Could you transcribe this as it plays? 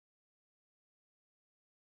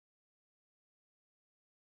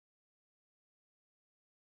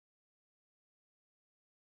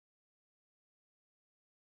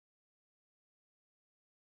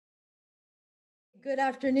Good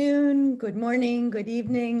afternoon, good morning, good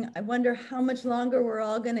evening. I wonder how much longer we're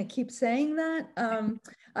all going to keep saying that.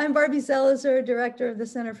 I'm Barbie Zelizer, Director of the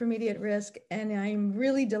Center for Media at Risk, and I'm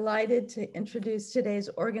really delighted to introduce today's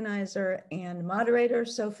organizer and moderator,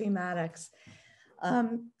 Sophie Maddox.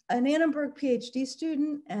 An Annenberg PhD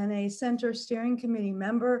student and a Center Steering Committee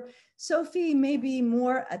member, Sophie may be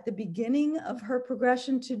more at the beginning of her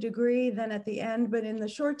progression to degree than at the end, but in the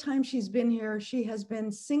short time she's been here, she has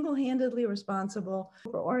been single-handedly responsible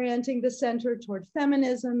for orienting the center toward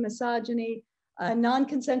feminism, misogyny,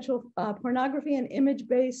 non-consensual pornography, and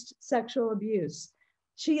image-based sexual abuse.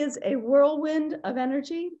 She is a whirlwind of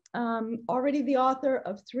energy, already the author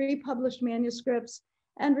of 3 published manuscripts,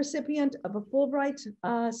 and recipient of a Fulbright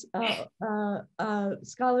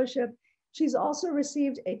scholarship. She's also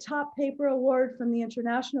received a top paper award from the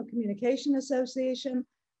International Communication Association,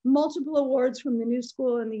 multiple awards from the New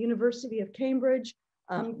School and the University of Cambridge,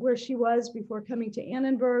 where she was before coming to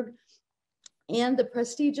Annenberg, and the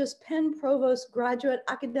prestigious Penn Provost Graduate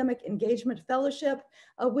Academic Engagement Fellowship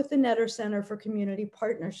with the Netter Center for Community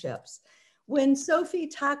Partnerships. When Sophie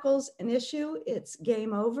tackles an issue, it's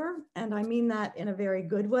game over, and I mean that in a very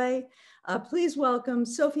good way. Please welcome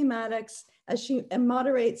Sophie Maddox as she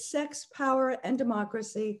moderates Sex, Power, and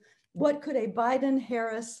Democracy. What could a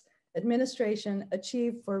Biden-Harris administration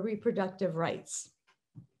achieve for reproductive rights?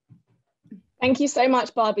 Thank you so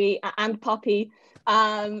much, Barbie and Poppy,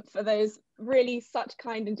 for those really such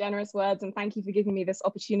kind and generous words, and thank you for giving me this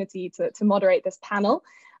opportunity to moderate this panel.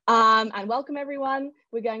 And welcome everyone.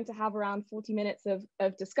 We're going to have around 40 minutes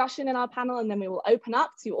of discussion in our panel, and then we will open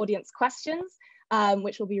up to audience questions,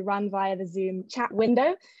 which will be run via the Zoom chat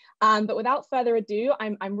window. But without further ado,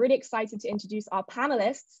 I'm really excited to introduce our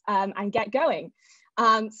panelists and get going.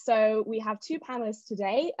 So we have 2 panelists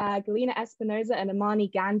today, Galina Espinoza and Imani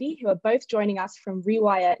Gandy, who are both joining us from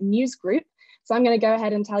Rewire News Group. So I'm going to go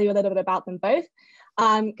ahead and tell you a little bit about them both.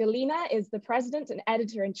 Galina is the president and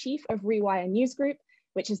editor-in-chief of Rewire News Group,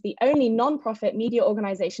 which is the only non-profit media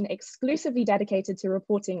organization exclusively dedicated to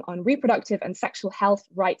reporting on reproductive and sexual health,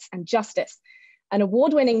 rights, and justice. An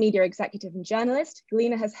award-winning media executive and journalist,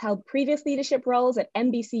 Galina has held previous leadership roles at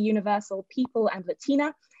NBC Universal, People, and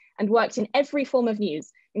Latina, and worked in every form of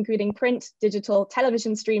news, including print, digital,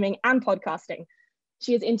 television streaming, and podcasting.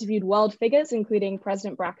 She has interviewed world figures, including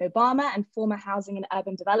President Barack Obama and former Housing and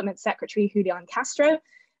Urban Development Secretary Julian Castro,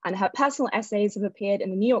 and her personal essays have appeared in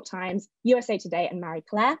the New York Times, USA Today, and Marie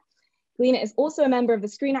Claire. Galina is also a member of the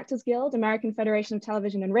Screen Actors Guild, American Federation of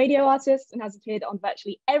Television and Radio Artists, and has appeared on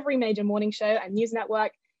virtually every major morning show and news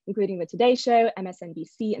network, including The Today Show,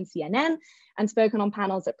 MSNBC, and CNN, and spoken on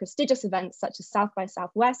panels at prestigious events such as South by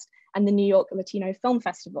Southwest and the New York Latino Film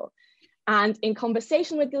Festival. And in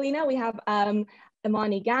conversation with Galina, we have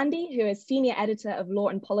Imani Gandy, who is senior editor of law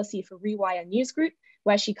and policy for Rewire News Group,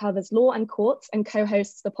 where she covers law and courts and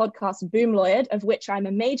co-hosts the podcast Boom Lawyered, of which I'm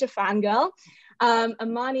a major fangirl.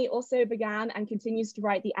 Imani also began and continues to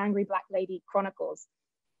write the Angry Black Lady Chronicles.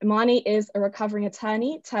 Imani is a recovering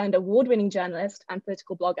attorney turned award-winning journalist and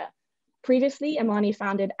political blogger. Previously, Imani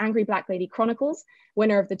founded Angry Black Lady Chronicles,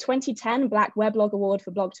 winner of the 2010 Black Weblog Award for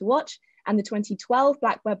Blog to Watch and the 2012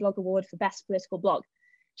 Black Weblog Award for Best Political Blog.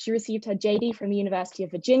 She received her JD from the University of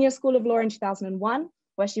Virginia School of Law in 2001,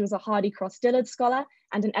 where she was a Hardy Cross Dillard Scholar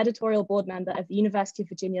and an editorial board member of the University of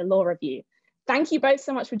Virginia Law Review. Thank you both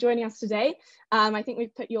so much for joining us today. I think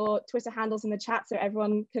we've put your Twitter handles in the chat so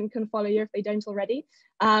everyone can follow you if they don't already.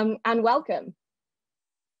 And welcome.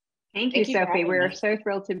 Thank you, Sophie. We're so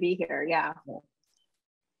thrilled to be here. Yeah.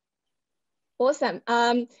 Awesome.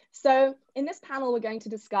 So in this panel, we're going to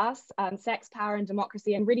discuss sex, power, and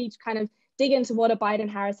democracy, and really kind of dig into what a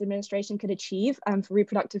Biden-Harris administration could achieve for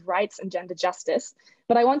reproductive rights and gender justice.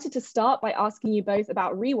 But I wanted to start by asking you both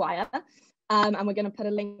about Rewire, and we're going to put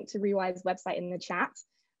a link to Rewire's website in the chat.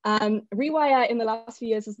 Rewire in the last few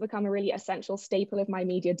years has become a really essential staple of my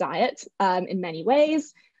media diet in many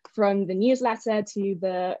ways, from the newsletter to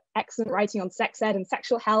the excellent writing on sex ed and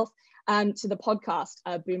sexual health, to the podcast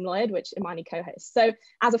Boom Lawyered, which Imani co-hosts. So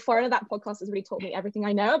as a foreigner, that podcast has really taught me everything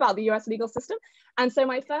I know about the US legal system. And so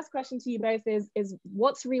my first question to you both is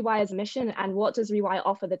what's Rewire's mission, and what does Rewire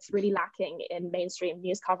offer that's really lacking in mainstream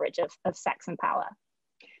news coverage of sex and power?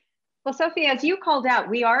 Well, Sophie, as you called out,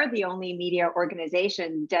 we are the only media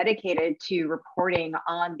organization dedicated to reporting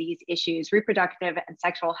on these issues, reproductive and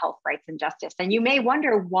sexual health, rights, and justice. And you may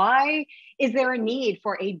wonder, why is there a need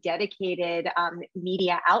for a dedicated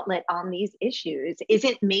media outlet on these issues?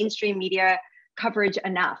 Isn't mainstream media coverage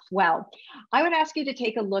enough? Well, I would ask you to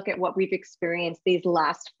take a look at what we've experienced these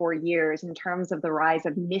last 4 years in terms of the rise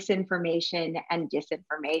of misinformation and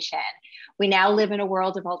disinformation. We now live in a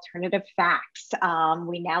world of alternative facts.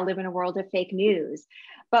 We now live in a world of fake news.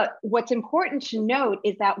 But what's important to note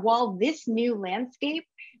is that while this new landscape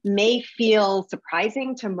may feel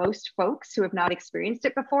surprising to most folks who have not experienced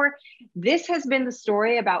it before, this has been the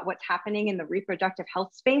story about what's happening in the reproductive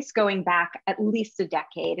health space going back at least a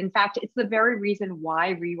decade. In fact, it's the very reason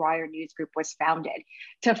why Rewire News Group was founded,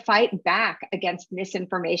 to fight back against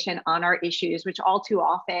misinformation on our issues, which all too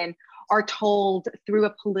often are told through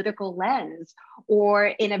a political lens or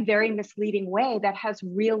in a very misleading way that has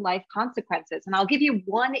real life consequences. And I'll give you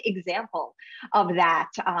one example of that,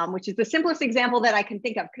 which is the simplest example that I can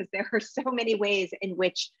think of, because there are so many ways in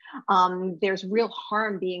which there's real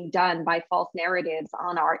harm being done by false narratives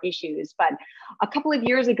on our issues. But a couple of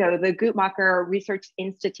years ago, the Guttmacher Research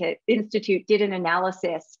Institute did an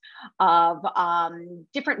analysis of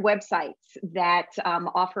different websites that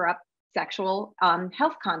offer up sexual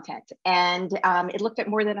health content. And it looked at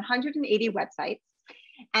more than 180 websites.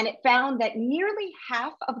 And it found that nearly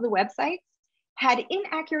half of the websites had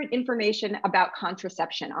inaccurate information about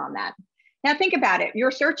contraception on that. Now think about it.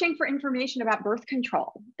 You're searching for information about birth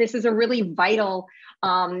control. This is a really vital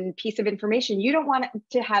piece of information. You don't want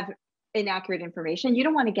to have inaccurate information. You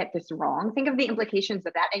don't want to get this wrong. Think of the implications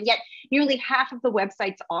of that. And yet nearly half of the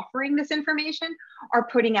websites offering this information are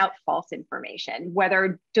putting out false information,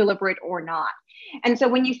 whether deliberate or not. And so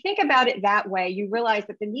when you think about it that way, you realize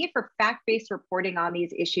that the need for fact-based reporting on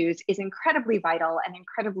these issues is incredibly vital and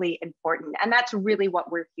incredibly important. And that's really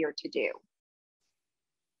what we're here to do.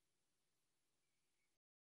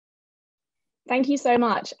 Thank you so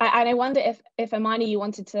much. And I wonder if Imani, you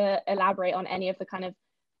wanted to elaborate on any of the kind of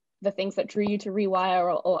the things that drew you to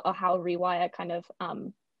Rewire, or how Rewire kind of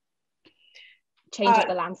changed up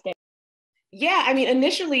the landscape? Yeah, I mean,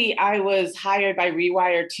 initially I was hired by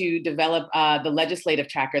Rewire to develop the legislative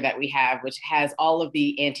tracker that we have, which has all of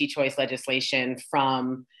the anti-choice legislation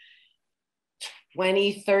from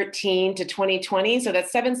 2013 to 2020. So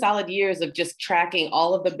that's 7 solid years of just tracking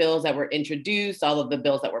all of the bills that were introduced, all of the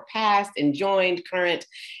bills that were passed, enjoined, current.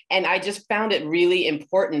 And I just found it really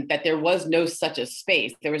important that there was no such a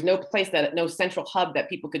space. There was no place, no central hub that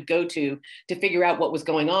people could go to figure out what was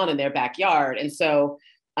going on in their backyard. And so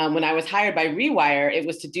when I was hired by Rewire, it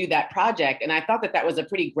was to do that project. And I thought that that was a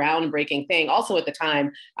pretty groundbreaking thing. Also at the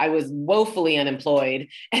time, I was woefully unemployed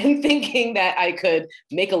and thinking that I could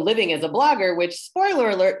make a living as a blogger, which, spoiler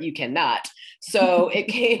alert, you cannot. So it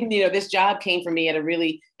came, this job came for me at a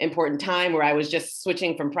really important time where I was just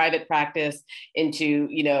switching from private practice into,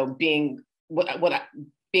 being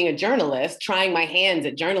being a journalist, trying my hands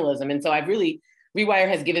at journalism. And so Rewire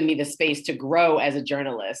has given me the space to grow as a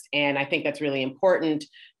journalist. And I think that's really important.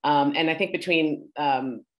 And I think between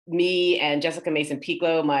me and Jessica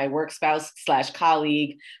Mason-Pico, my work spouse /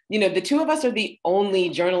 colleague, the two of us are the only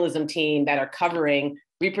journalism team that are covering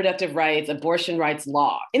reproductive rights, abortion rights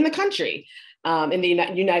law in the country, in the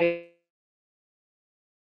United.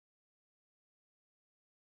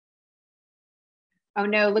 Oh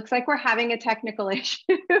no, looks like we're having a technical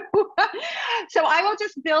issue. So I will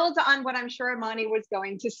just build on what I'm sure Imani was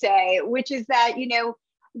going to say, which is that,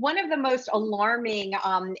 one of the most alarming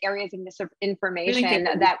areas of misinformation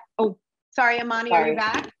sorry, Imani, are you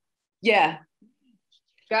back? Yeah.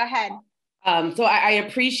 Go ahead. So I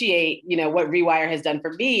appreciate, what Rewire has done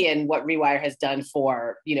for me and what Rewire has done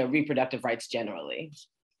for, reproductive rights generally.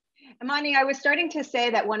 Imani, I was starting to say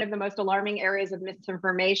that one of the most alarming areas of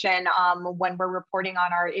misinformation when we're reporting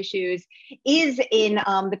on our issues is in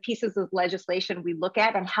the pieces of legislation we look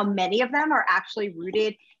at, and how many of them are actually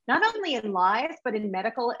rooted not only in lies, but in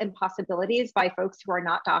medical impossibilities by folks who are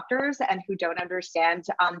not doctors and who don't understand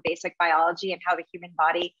basic biology and how the human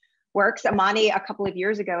body works. Imani, a couple of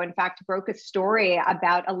years ago, in fact, broke a story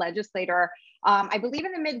about a legislator, I believe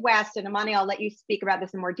in the Midwest, and Imani, I'll let you speak about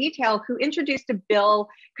this in more detail, who introduced a bill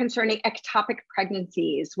concerning ectopic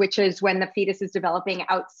pregnancies, which is when the fetus is developing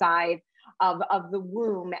outside of the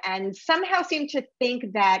womb, and somehow seemed to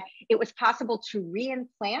think that it was possible to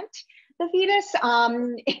reimplant the fetus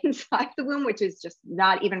inside the womb, which is just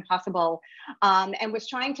not even possible, and was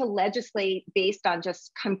trying to legislate based on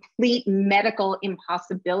just complete medical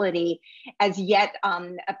impossibility, as yet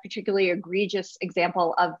a particularly egregious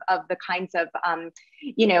example of the kinds of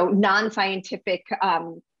non-scientific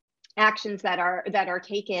actions that are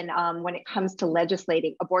taken when it comes to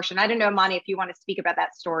legislating abortion. I don't know, Imani, if you want to speak about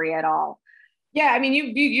that story at all. Yeah, I mean,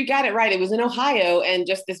 you got it right. It was in Ohio, and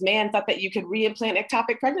just this man thought that you could reimplant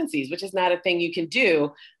ectopic pregnancies, which is not a thing you can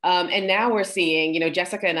do. And now we're seeing,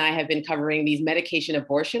 Jessica and I have been covering these medication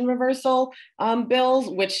abortion reversal bills,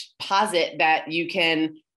 which posit that you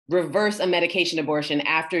can reverse a medication abortion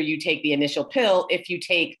after you take the initial pill if you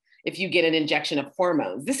get an injection of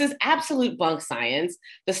hormones. This is absolute bunk science.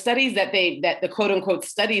 The studies that the quote unquote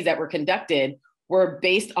studies that were conducted were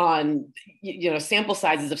based on sample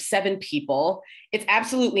sizes of 7 people. It's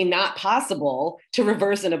absolutely not possible to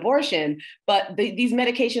reverse an abortion, but these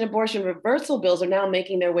medication abortion reversal bills are now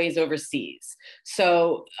making their ways overseas.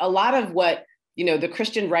 So a lot of what the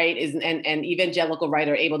Christian right and evangelical right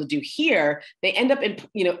are able to do here, they end up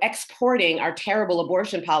exporting our terrible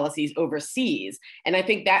abortion policies overseas. And I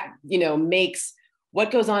think that makes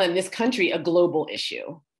what goes on in this country a global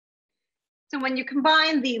issue. So when you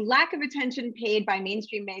combine the lack of attention paid by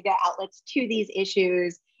mainstream media outlets to these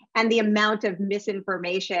issues and the amount of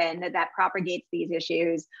misinformation that propagates these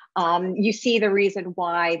issues, you see the reason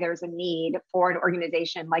why there's a need for an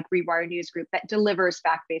organization like Rewire News Group that delivers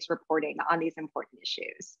fact-based reporting on these important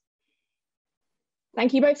issues.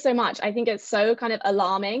 Thank you both so much. I think it's so kind of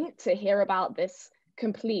alarming to hear about this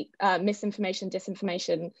complete misinformation,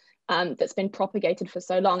 disinformation that's been propagated for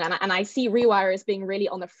so long. And I see Rewire as being really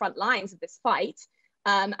on the front lines of this fight.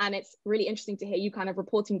 And it's really interesting to hear you kind of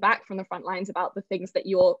reporting back from the front lines about the things that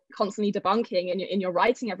you're constantly debunking in your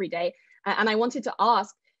writing every day. And I wanted to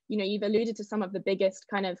ask, you've alluded to some of the biggest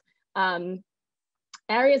kind of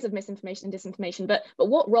areas of misinformation and disinformation, but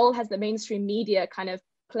what role has the mainstream media kind of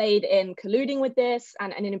played in colluding with this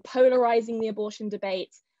and in polarizing the abortion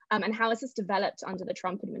debate? And how has this developed under the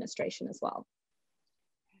Trump administration as well?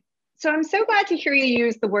 So I'm so glad to hear you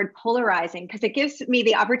use the word polarizing, because it gives me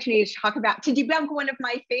the opportunity to debunk one of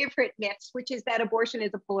my favorite myths, which is that abortion is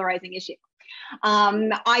a polarizing issue.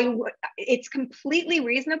 It's completely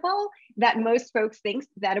reasonable that most folks think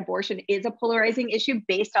that abortion is a polarizing issue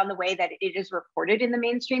based on the way that it is reported in the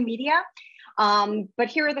mainstream media. But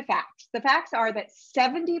here are the facts. The facts are that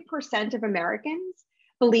 70% of Americans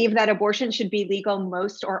believe that abortion should be legal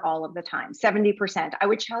most or all of the time, 70%. I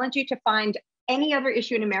would challenge you to find any other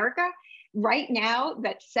issue in America right now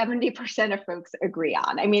that 70% of folks agree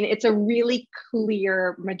on. I mean, it's a really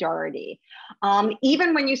clear majority.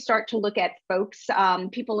 Even when you start to look at folks,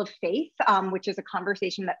 people of faith, which is a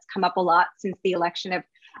conversation that's come up a lot since the election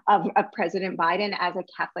of President Biden as a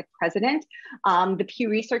Catholic president. The Pew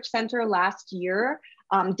Research Center last year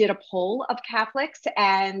did a poll of Catholics,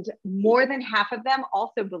 and more than half of them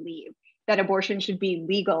also believe that abortion should be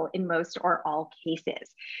legal in most or all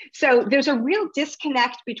cases. So there's a real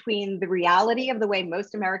disconnect between the reality of the way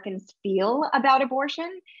most Americans feel about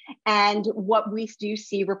abortion and what we do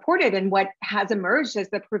see reported and what has emerged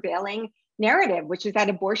as the prevailing narrative, which is that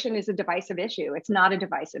abortion is a divisive issue. It's not a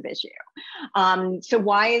divisive issue. So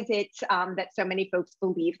why is it that so many folks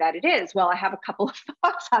believe that it is? Well, I have a couple of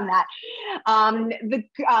thoughts on that.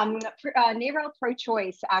 NARAL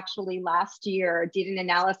Pro-Choice actually last year did an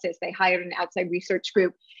analysis. They hired an outside research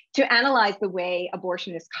group to analyze the way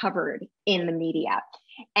abortion is covered in the media.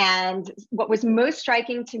 And what was most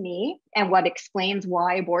striking to me, and what explains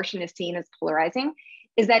why abortion is seen as polarizing,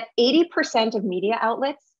 is that 80% of media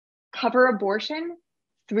outlets cover abortion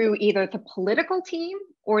through either the political team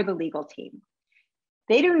or the legal team.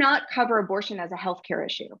 They do not cover abortion as a healthcare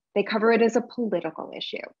issue. They cover it as a political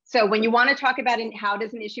issue. So when you want to talk about how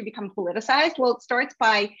does an issue become politicized? Well, it starts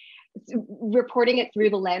by reporting it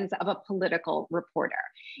through the lens of a political reporter.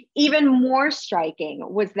 Even more striking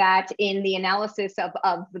was that in the analysis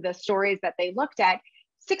of the stories that they looked at,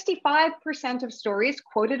 65% of stories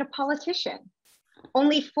quoted a politician.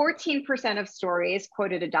 Only 14% of stories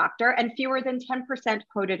quoted a doctor, and fewer than 10%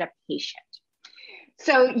 quoted a patient.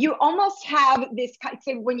 So you almost have this,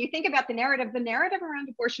 so when you think about the narrative around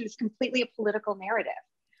abortion is completely a political narrative.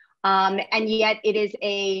 And yet it is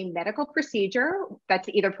a medical procedure that's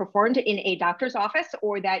either performed in a doctor's office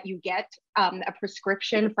or that you get a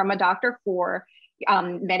prescription from a doctor for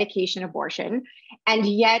medication abortion. And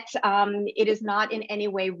yet it is not in any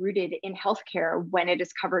way rooted in healthcare when it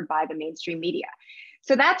is covered by the mainstream media.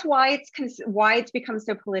 So that's why it's become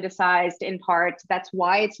so politicized in part. That's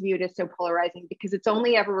why it's viewed as so polarizing, because it's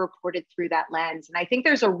only ever reported through that lens. And I think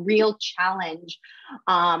there's a real challenge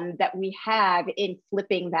that we have in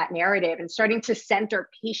flipping that narrative and starting to center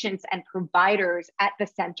patients and providers at the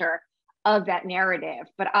center of that narrative.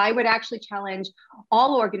 But I would actually challenge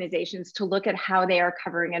all organizations to look at how they are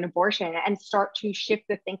covering an abortion and start to shift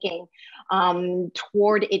the thinking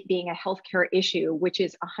toward it being a healthcare issue, which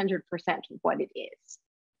is 100% what it is.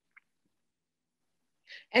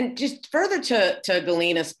 And just further to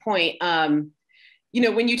Galina's point, you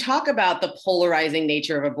know, when you talk about the polarizing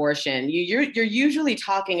nature of abortion, you're usually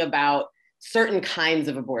talking about certain kinds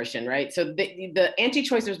of abortion, right? So the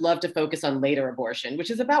anti-choicers love to focus on later abortion, which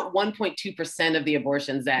is about 1.2% of the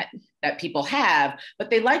abortions that people have, but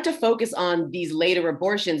they like to focus on these later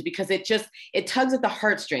abortions because it tugs at the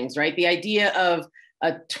heartstrings, right? The idea of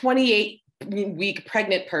a 28-week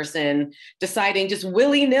pregnant person deciding just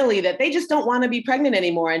willy-nilly that they just don't want to be pregnant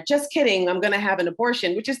anymore and just kidding, I'm going to have an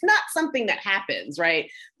abortion, which is not something that happens, right?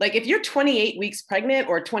 Like if you're 28 weeks pregnant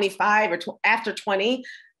or 25 or after 20,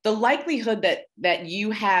 the likelihood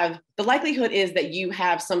is that you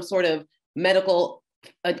have some sort of medical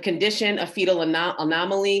condition, a fetal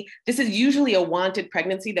anomaly. This is usually a wanted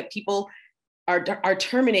pregnancy that people are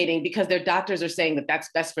terminating because their doctors are saying that that's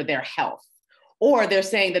best for their health. Or they're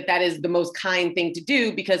saying that that is the most kind thing to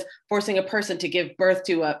do because forcing a person to give birth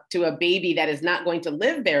to a baby that is not going to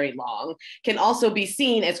live very long can also be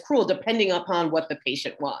seen as cruel depending upon what the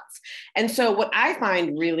patient wants. And so what I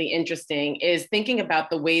find really interesting is thinking about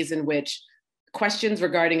the ways in which questions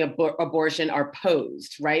regarding abortion are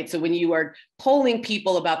posed, right? So when you are polling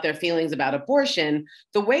people about their feelings about abortion,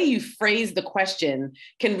 the way you phrase the question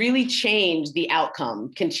can really change the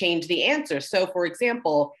outcome, can change the answer. So for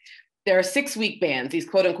example, there are 6-week bans, these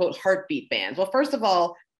quote unquote heartbeat bans. Well, first of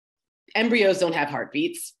all, embryos don't have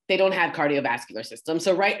heartbeats. They don't have cardiovascular systems.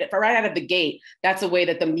 So right out of the gate, that's a way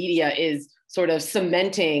that the media is sort of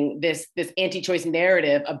cementing this anti-choice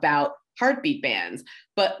narrative about heartbeat bans.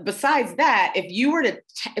 But besides that, if you were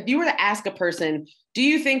to ask a person, do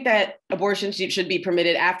you think that abortion should be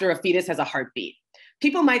permitted after a fetus has a heartbeat?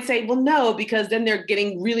 People might say, well, no, because then they're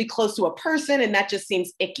getting really close to a person and that just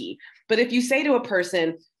seems icky. But if you say to a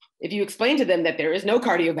person, if you explain to them that there is no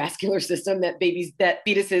cardiovascular system, that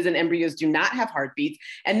fetuses and embryos do not have heartbeats,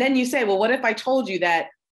 and then you say, well, what if I told you that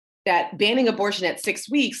banning abortion at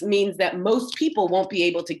 6 weeks means that most people won't be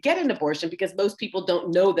able to get an abortion because most people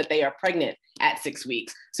don't know that they are pregnant at 6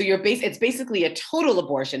 weeks. So it's basically a total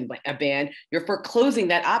abortion ban. You're foreclosing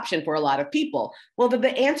that option for a lot of people. Well,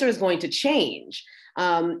 the answer is going to change.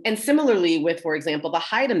 And similarly with, for example, the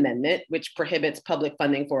Hyde Amendment, which prohibits public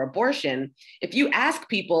funding for abortion, if you ask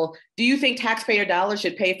people, do you think taxpayer dollars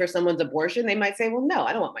should pay for someone's abortion? They might say, well, no,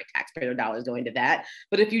 I don't want my taxpayer dollars going to that.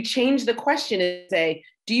 But if you change the question and say,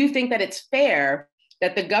 do you think that it's fair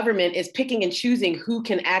that the government is picking and choosing who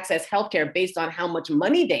can access healthcare based on how much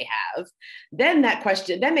money they have, then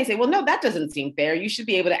they say, well, no, that doesn't seem fair. You should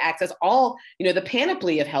be able to access all, the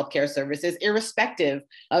panoply of healthcare services, irrespective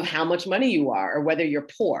of how much money you are or whether you're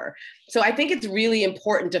poor. So I think it's really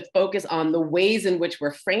important to focus on the ways in which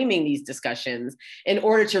we're framing these discussions in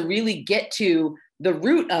order to really get to the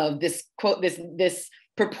root of this, quote, this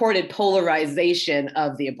purported polarization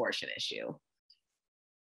of the abortion issue.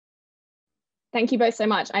 Thank you both so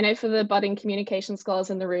much. I know for the budding communication scholars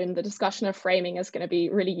in the room, the discussion of framing is going to be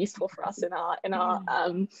really useful for us in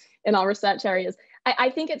our research areas.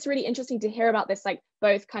 I think it's really interesting to hear about this, like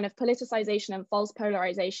both kind of politicization and false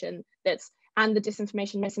polarization and the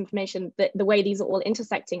disinformation, misinformation, the way these are all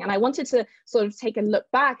intersecting. And I wanted to sort of take a look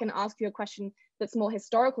back and ask you a question that's more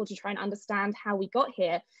historical to try and understand how we got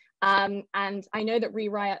here. And I know that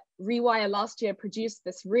Rewire last year produced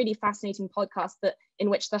this really fascinating podcast in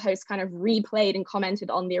which the host kind of replayed and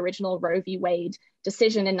commented on the original Roe v. Wade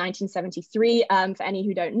decision in 1973. For any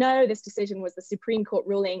who don't know, this decision was the Supreme Court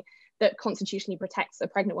ruling that constitutionally protects a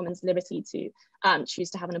pregnant woman's liberty to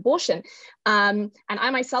choose to have an abortion. And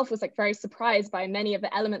I myself was very surprised by many of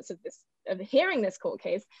the elements of hearing this court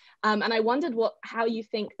case. And I wondered how you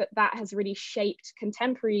think that has really shaped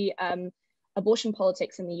contemporary abortion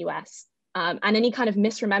politics in the US, and any kind of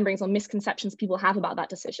misrememberings or misconceptions people have about that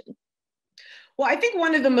decision. Well, I think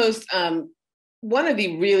one of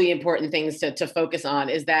the really important things to focus on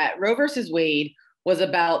is that Roe versus Wade was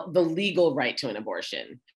about the legal right to an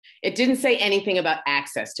abortion. It didn't say anything about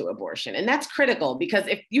access to abortion. And that's critical because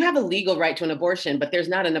if you have a legal right to an abortion, but there's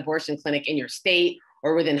not an abortion clinic in your state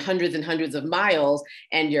or within hundreds and hundreds of miles,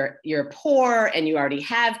 and you're poor and you already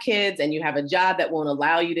have kids and you have a job that won't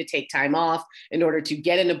allow you to take time off in order to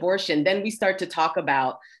get an abortion, then we start to talk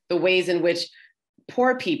about the ways in which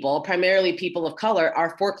poor people, primarily people of color,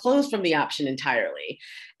 are foreclosed from the option entirely.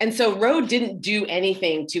 And so Roe didn't do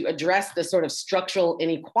anything to address the sort of structural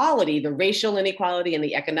inequality, the racial inequality and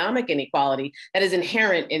the economic inequality that is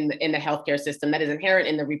inherent in the healthcare system, that is inherent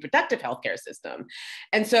in the reproductive healthcare system.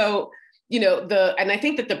 And so, and I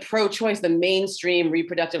think that the pro-choice, the mainstream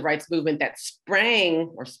reproductive rights movement that sprang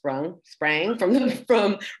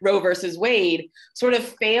from Roe versus Wade sort of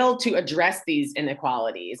failed to address these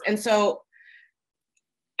inequalities. And so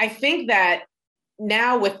I think that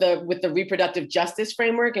now with the reproductive justice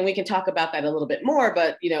framework, and we can talk about that a little bit more,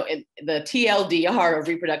 but the TLDR of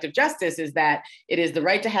reproductive justice is that it is the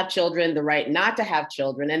right to have children, the right not to have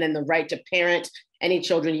children, and then the right to parent any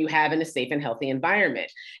children you have in a safe and healthy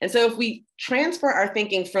environment. And so if we transfer our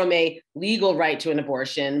thinking from a legal right to an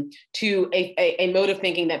abortion to a mode of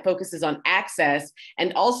thinking that focuses on access,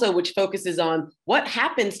 and also which focuses on what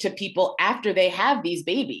happens to people after they have these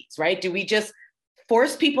babies, right? Do we just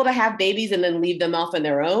force people to have babies and then leave them off on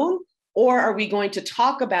their own? Or are we going to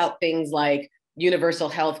talk about things like universal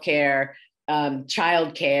health care,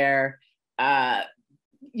 child care,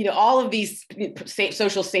 all of these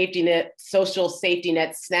social safety net,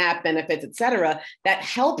 SNAP benefits, et cetera, that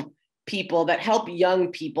help people, that help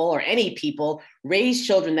young people or any people raise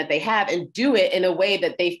children that they have and do it in a way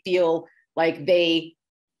that they feel like they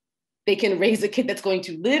can raise a kid that's going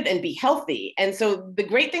to live and be healthy. And so the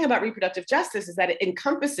great thing about reproductive justice is that it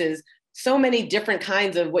encompasses so many different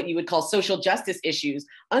kinds of what you would call social justice issues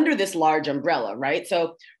under this large umbrella, right?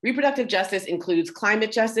 So reproductive justice includes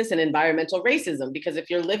climate justice and environmental racism, because if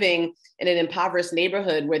you're living in an impoverished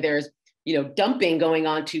neighborhood where there's, dumping going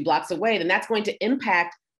on 2 blocks away, then that's going to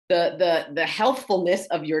impact the healthfulness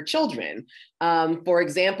of your children. For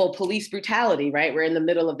example, police brutality, right? We're in the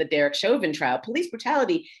middle of the Derek Chauvin trial. Police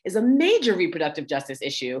brutality is a major reproductive justice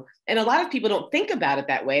issue. And a lot of people don't think about it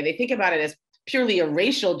that way. They think about it as purely a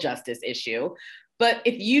racial justice issue. But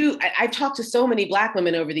I've talked to so many Black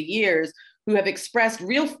women over the years who have expressed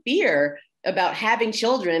real fear about having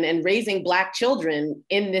children and raising Black children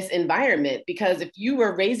in this environment, because if you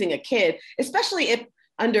were raising a kid, especially if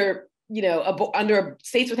under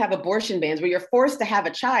states would have abortion bans where you're forced to have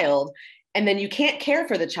a child and then you can't care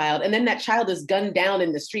for the child, and then that child is gunned down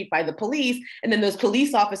in the street by the police, and then those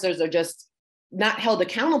police officers are just not held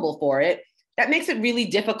accountable for it, that makes it really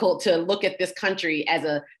difficult to look at this country as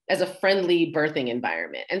a friendly birthing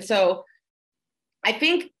environment. And so I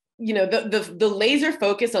think the laser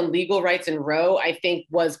focus on legal rights in Roe, I think,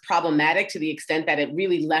 was problematic to the extent that it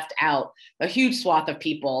really left out a huge swath of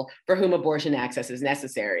people for whom abortion access is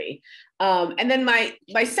necessary. And then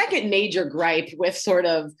my second major gripe with sort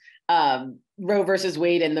of Roe versus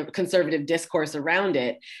Wade and the conservative discourse around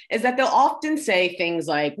it is that they'll often say things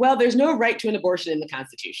like, well, there's no right to an abortion in the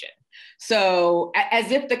Constitution. So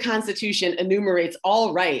as if the Constitution enumerates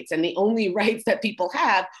all rights and the only rights that people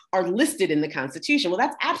have are listed in the Constitution. Well,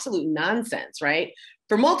 that's absolute nonsense, right?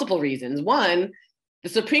 For multiple reasons. One, the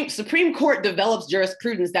Supreme Court develops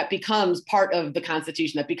jurisprudence that becomes part of the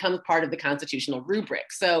Constitution, that becomes part of the constitutional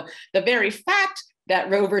rubric. So the very fact that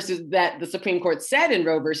the Supreme Court said in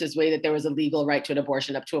Roe versus Wade that there was a legal right to an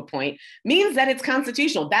abortion up to a point means that it's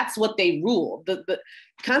constitutional. That's what they ruled. The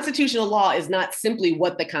constitutional law is not simply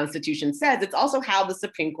what the Constitution says, it's also how the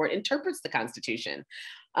Supreme Court interprets the Constitution.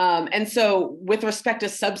 And so with respect to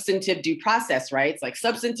substantive due process rights, like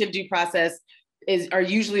substantive due process are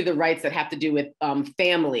usually the rights that have to do with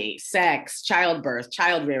family, sex, childbirth,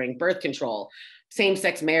 child rearing, birth control,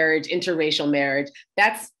 same-sex marriage, interracial marriage.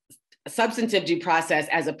 That's substantive due process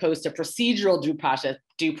as opposed to procedural due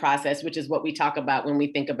process, which is what we talk about when we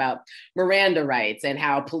think about Miranda rights and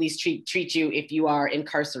how police treat you if you are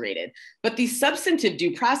incarcerated. But these substantive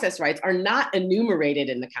due process rights are not enumerated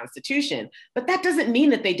in the Constitution, but that doesn't mean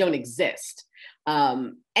that they don't exist.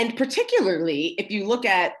 And particularly if you look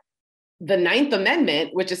at the Ninth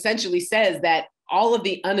Amendment, which essentially says that all of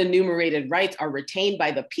the unenumerated rights are retained by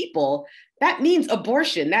the people, that means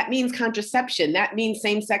abortion, that means contraception, that means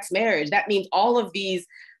same-sex marriage, that means all of these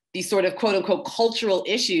sort of quote unquote cultural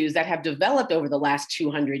issues that have developed over the last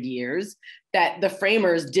 200 years that the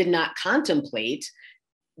framers did not contemplate.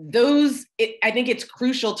 I think it's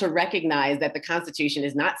crucial to recognize that the Constitution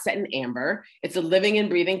is not set in amber. It's a living and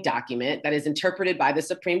breathing document that is interpreted by the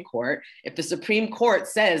Supreme Court. If the Supreme Court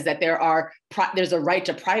says that there's a right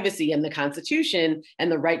to privacy in the Constitution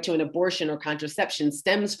and the right to an abortion or contraception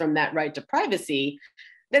stems from that right to privacy,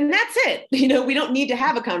 then that's it. We don't need to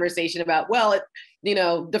have a conversation about,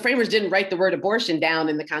 the framers didn't write the word abortion down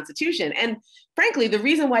in the Constitution. And frankly, the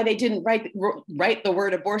reason why they didn't write the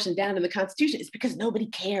word abortion down in the Constitution is because nobody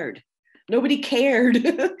cared. Nobody cared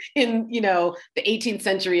in the 18th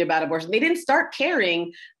century about abortion. They didn't start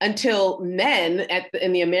caring until men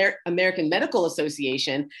in the American Medical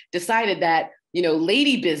Association decided that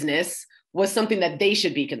lady business was something that they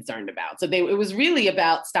should be concerned about. So it was really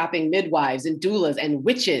about stopping midwives and doulas and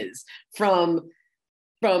witches from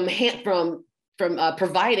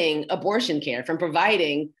providing abortion care, from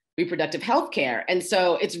providing reproductive health care. And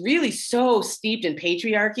so it's really so steeped in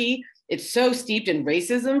patriarchy. It's so steeped in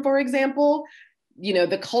racism, for example.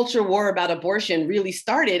 The culture war about abortion really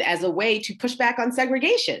started as a way to push back on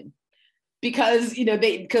segregation. because, you know,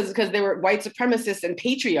 because they were white supremacists and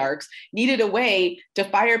patriarchs, needed a way to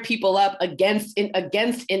fire people up against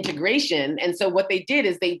integration. And so what they did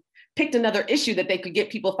is they picked another issue that they could get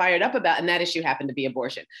people fired up about, and that issue happened to be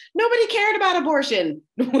abortion. Nobody cared about abortion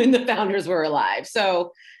when the founders were alive.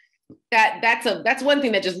 So that's one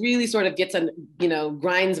thing that just really sort of gets on, you know,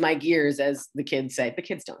 grinds my gears, as the kids say. The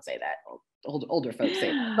kids don't say that. Older folks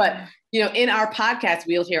say that. But, you know, in our podcast,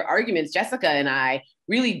 We'll Hear Arguments, Jessica and I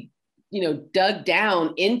really, you know, dug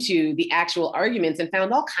down into the actual arguments and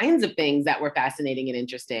found all kinds of things that were fascinating and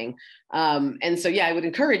interesting. And so, yeah, I would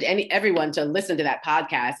encourage everyone to listen to that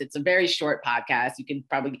podcast. It's a very short podcast. You can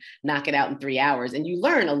probably knock it out in 3 hours, and you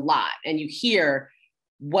learn a lot, and you hear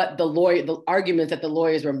what the arguments that the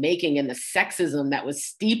lawyers were making and the sexism that was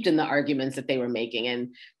steeped in the arguments that they were making.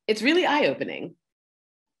 And it's really eye-opening.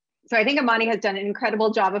 So I think Imani has done an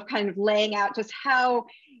incredible job of kind of laying out just how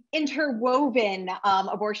interwoven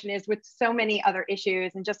abortion is with so many other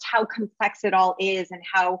issues, and just how complex it all is, and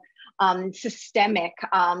how systemic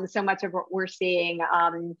so much of what we're seeing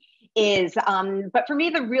is. But for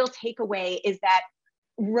me, the real takeaway is that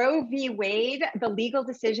Roe v. Wade, the legal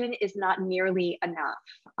decision, is not nearly enough.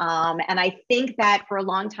 And I think that for a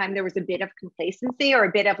long time, there was a bit of complacency, or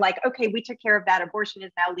a bit of like, okay, we took care of that, abortion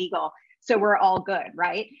is now legal, so we're all good,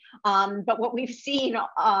 right? But what we've seen,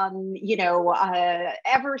 you know,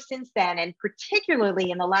 ever since then, and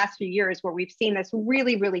particularly in the last few years, where we've seen this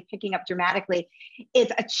really, really picking up dramatically,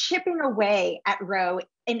 is a chipping away at Roe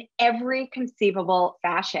in every conceivable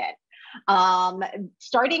fashion.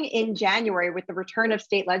 Starting in January with the return of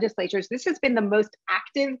state legislatures, this has been the most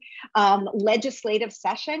active legislative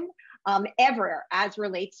session ever as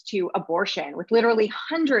relates to abortion, with literally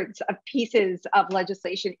hundreds of pieces of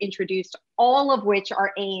legislation introduced, all of which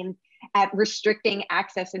are aimed at restricting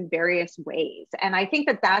access in various ways. And I think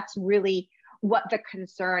that that's really what the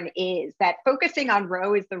concern is, that focusing on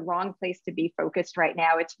Roe is the wrong place to be focused right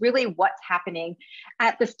now. It's really what's happening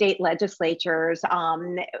at the state legislatures,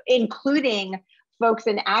 including folks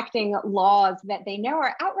enacting laws that they know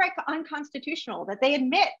are outright unconstitutional, that they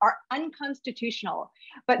admit are unconstitutional,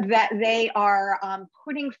 but that they are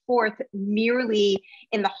putting forth merely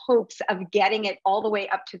in the hopes of getting it all the way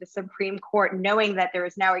up to the Supreme Court, knowing that there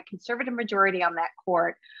is now a conservative majority on that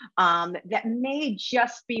court that may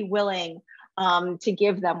just be willing to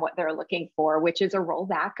give them what they're looking for, which is a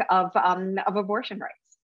rollback of abortion rights.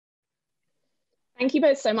 Thank you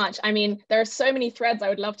both so much. I mean, there are so many threads I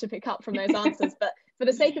would love to pick up from those answers, but for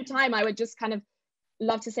the sake of time, I would just kind of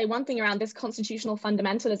love to say one thing around this constitutional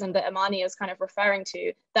fundamentalism that Imani is kind of referring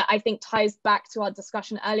to, that I think ties back to our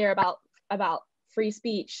discussion earlier about free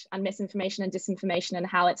speech and misinformation and disinformation, and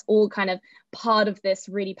how it's all kind of part of this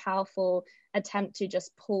really powerful attempt to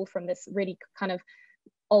just pull from this really kind of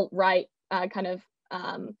alt-right kind of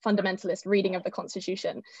fundamentalist reading of the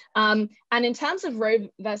Constitution. And in terms of Roe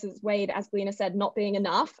versus Wade, as Galina said, not being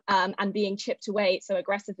enough and being chipped away so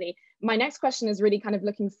aggressively, my next question is really kind of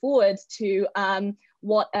looking forward to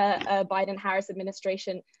what a Biden-Harris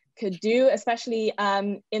administration could do, especially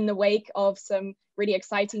in the wake of some really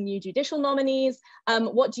exciting new judicial nominees.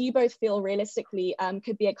 What do you both feel realistically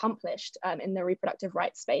could be accomplished in the reproductive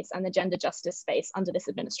rights space and the gender justice space under this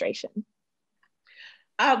administration?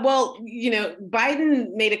 Well, you know,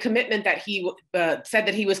 Biden made a commitment that he said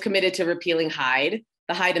that he was committed to repealing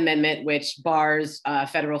the Hyde Amendment, which bars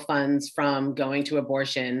federal funds from going to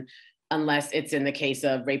abortion unless it's in the case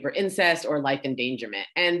of rape or incest or life endangerment.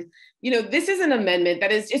 And, you know, this is an amendment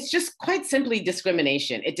that it's just quite simply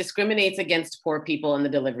discrimination. It discriminates against poor people in the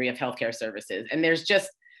delivery of healthcare services. And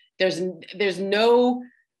there's no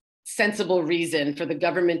sensible reason for the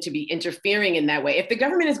government to be interfering in that way. If the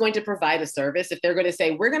government is going to provide a service, if they're going to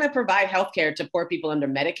say, we're going to provide healthcare to poor people under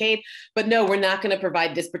Medicaid, but no, we're not going to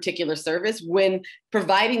provide this particular service, when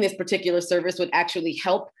providing this particular service would actually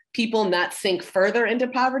help people not sink further into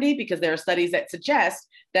poverty, because there are studies that suggest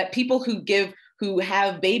that people who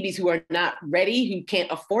have babies who are not ready, who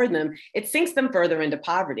can't afford them, it sinks them further into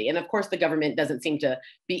poverty. And of course, the government doesn't seem to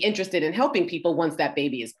be interested in helping people once that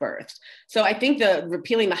baby is birthed. So I think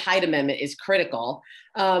repealing the Hyde Amendment is critical.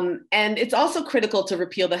 And it's also critical to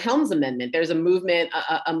repeal the Helms Amendment. There's a movement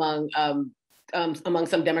among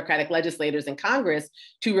some Democratic legislators in Congress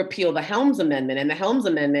to repeal the Helms Amendment. And the Helms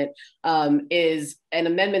Amendment is an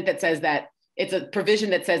amendment that says that it's a provision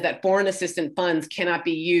that says that foreign assistance funds cannot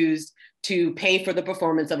be used to pay for the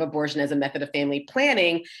performance of abortion as a method of family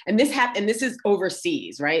planning. And this is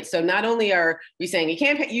overseas, right? So not only are we saying you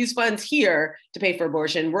can't use funds here to pay for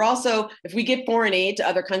abortion, we're also, if we give foreign aid to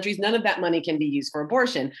other countries, none of that money can be used for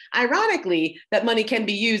abortion. Ironically, that money can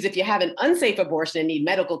be used if you have an unsafe abortion and need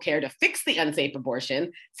medical care to fix the unsafe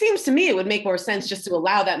abortion. Seems to me it would make more sense just to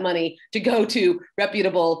allow that money to go to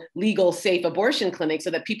reputable, legal, safe abortion clinics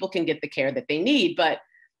so that people can get the care that they need. But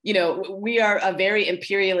we are a very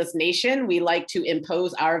imperialist nation. We like to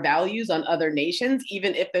impose our values on other nations,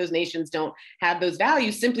 even if those nations don't have those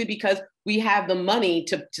values, simply because we have the money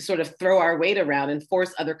to sort of throw our weight around and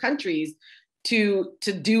force other countries to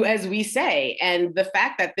do as we say. And the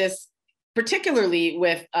fact that this, particularly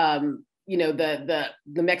with the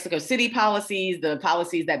Mexico City policies, the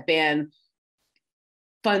policies that ban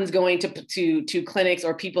funds going to clinics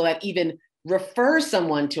or people that even refer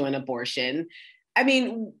someone to an abortion. I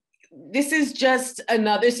mean, this is just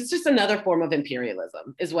another form of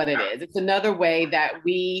imperialism, is what it is. It's another way that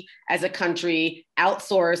we as a country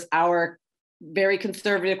outsource our very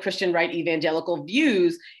conservative Christian right evangelical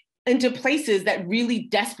views into places that really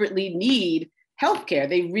desperately need healthcare.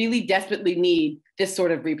 They really desperately need this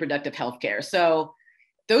sort of reproductive healthcare. So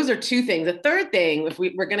those are two things. The third thing, if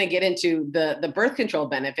we're going to get into the birth control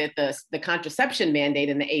benefit, the contraception mandate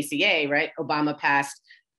in the ACA, right? Obama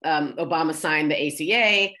signed the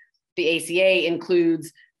ACA. The ACA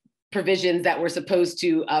includes provisions that were supposed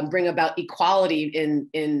to bring about equality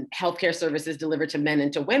in healthcare services delivered to men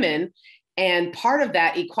and to women. And part of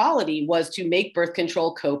that equality was to make birth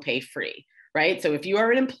control copay free, right? So if you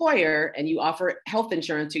are an employer and you offer health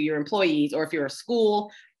insurance to your employees, or if you're a school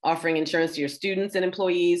offering insurance to your students and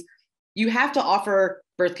employees, you have to offer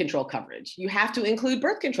birth control coverage. You have to include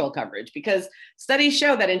birth control coverage, because studies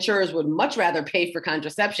show that insurers would much rather pay for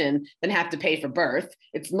contraception than have to pay for birth.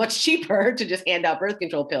 It's much cheaper to just hand out birth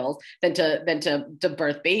control pills than to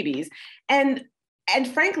birth babies. And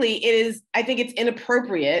frankly, I think it's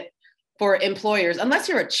inappropriate for employers, unless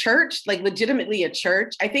you're a church, like legitimately a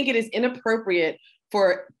church. I think it is inappropriate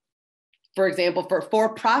for example, for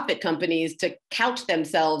for-profit companies to couch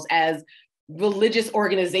themselves as religious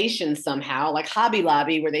organizations somehow, like Hobby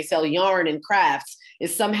Lobby, where they sell yarn and crafts,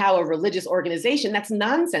 is somehow a religious organization. That's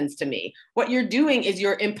nonsense to me. What you're doing is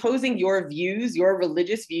you're imposing your views, your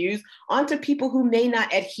religious views, onto people who may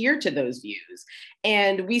not adhere to those views.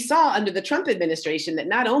 And we saw under the Trump administration that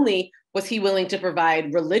not only was he willing to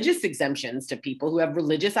provide religious exemptions to people who have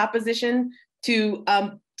religious opposition to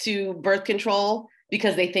birth control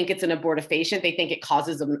because they think it's an abortifacient, they think it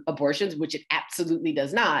causes abortions, which it absolutely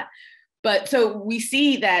does not. But so we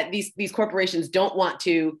see that these corporations don't want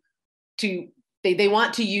they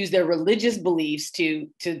want to use their religious beliefs to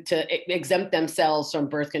exempt themselves from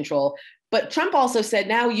birth control. But Trump also said,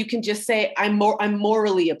 now you can just say, I'm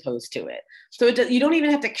morally opposed to it. So you don't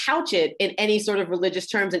even have to couch it in any sort of religious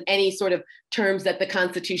terms and any sort of terms that the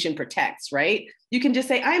Constitution protects, right? You can just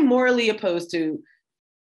say, I'm morally opposed to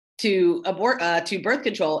birth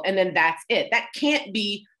control, and then that's it. That can't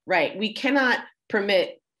be right. We cannot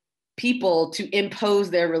permit people to impose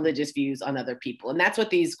their religious views on other people. And that's what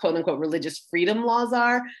these quote unquote religious freedom laws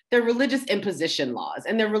are. They're religious imposition laws,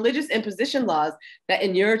 and they're religious imposition laws that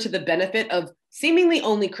inure to the benefit of seemingly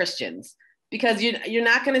only Christians, because you're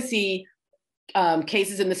not going to see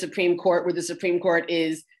cases in the Supreme Court where the Supreme Court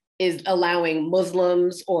is allowing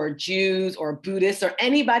Muslims or Jews or Buddhists or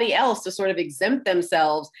anybody else to sort of exempt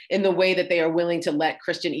themselves in the way that they are willing to let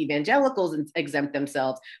Christian evangelicals exempt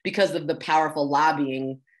themselves because of the powerful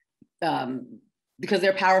lobbying, because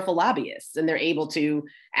they're powerful lobbyists and they're able to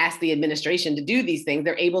ask the administration to do these things.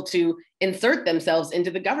 They're able to insert themselves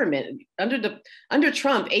into the government. Under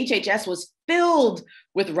Trump, HHS was filled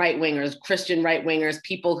with right-wingers, Christian right-wingers,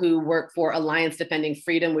 people who work for Alliance Defending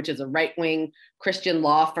Freedom, which is a right-wing Christian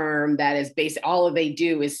law firm that is all they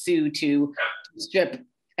do is sue to strip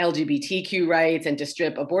LGBTQ rights and to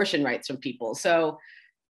strip abortion rights from people. So,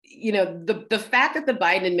 the fact that the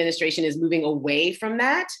Biden administration is moving away from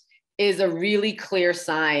that is a really clear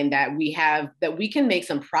sign that we can make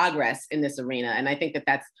some progress in this arena. And I think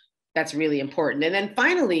that's really important. And then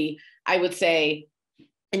finally, I would say,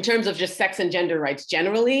 in terms of just sex and gender rights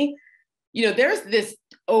generally, there's this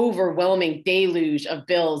overwhelming deluge of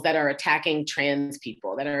bills that are attacking trans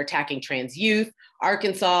people, that are attacking trans youth.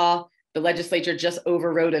 Arkansas, the legislature just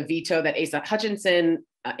overrode a veto that Asa Hutchinson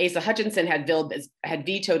had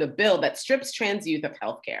vetoed a bill that strips trans youth of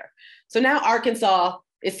healthcare. So now Arkansas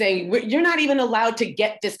is saying, you're not even allowed to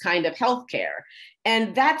get this kind of healthcare.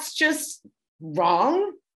 And that's just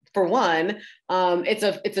wrong. for one,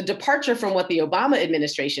 it's a departure from what the Obama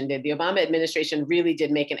administration did. The Obama administration really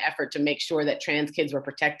did make an effort to make sure that trans kids were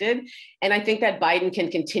protected. And I think that Biden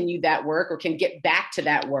can continue that work, or can get back to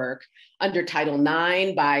that work under Title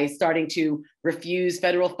IX by starting to refuse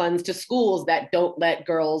federal funds to schools that don't let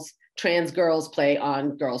trans girls play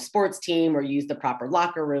on girls' sports team or use the proper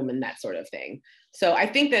locker room and that sort of thing. So I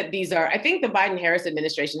think that I think the Biden-Harris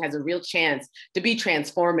administration has a real chance to be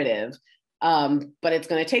transformative. But it's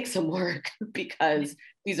going to take some work because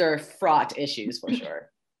these are fraught issues for sure.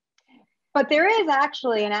 But there is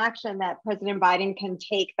actually an action that President Biden can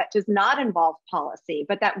take that does not involve policy,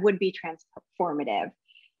 but that would be transformative.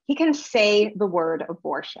 He can say the word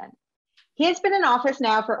abortion. He has been in office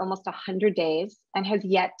now for almost 100 days and has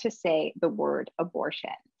yet to say the word abortion.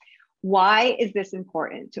 Why is this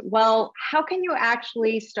important? Well, how can you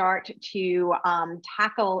actually start to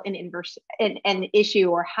tackle an issue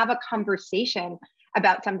or have a conversation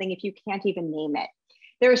about something if you can't even name it?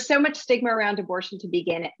 There is so much stigma around abortion to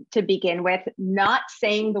begin with. Not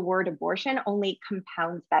saying the word abortion only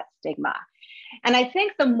compounds that stigma. And I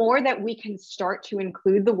think the more that we can start to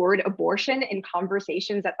include the word abortion in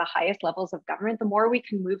conversations at the highest levels of government, the more we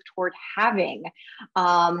can move toward having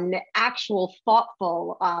actual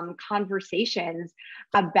thoughtful conversations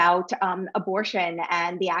about abortion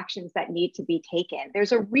and the actions that need to be taken.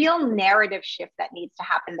 There's a real narrative shift that needs to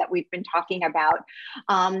happen that we've been talking about.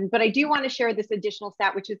 But I do want to share this additional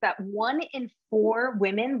stat, which is that 1 in 4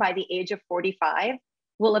 women by the age of 45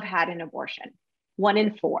 will have had an abortion. 1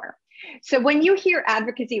 in 4. So when you hear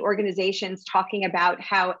advocacy organizations talking about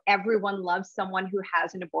how everyone loves someone who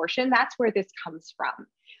has an abortion, that's where this comes from.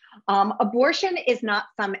 Abortion is not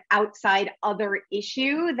some outside other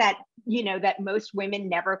issue that, that most women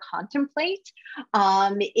never contemplate.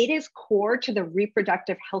 It is core to the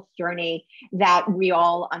reproductive health journey that we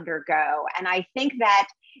all undergo. And I think that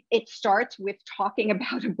it starts with talking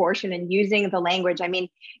about abortion and using the language. I mean,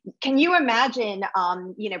 can you imagine,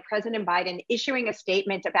 President Biden issuing a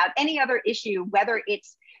statement about any other issue, whether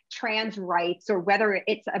it's trans rights or whether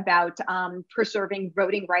it's about preserving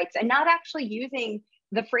voting rights, and not actually using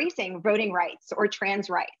the phrasing voting rights or trans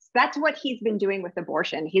rights? That's what he's been doing with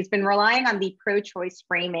abortion. He's been relying on the pro-choice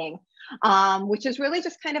framing, which is really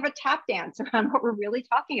just kind of a tap dance around what we're really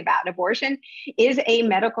talking about. Abortion is a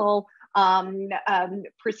medical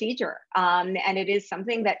procedure, and it is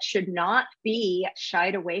something that should not be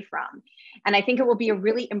shied away from. And I think it will be a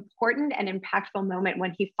really important and impactful moment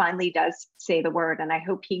when he finally does say the word, and I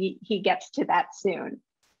hope he gets to that soon.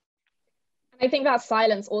 I think that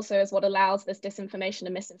silence also is what allows this disinformation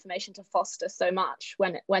and misinformation to foster so much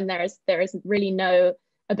when there is really no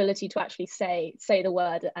ability to actually say the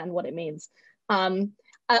word and what it means.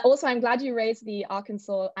 Also, I'm glad you raised the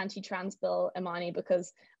Arkansas anti-trans bill, Imani,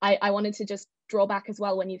 because I wanted to just draw back as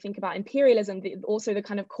well when you think about imperialism, also the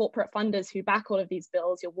kind of corporate funders who back all of these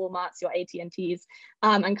bills, your Walmarts, your AT&Ts,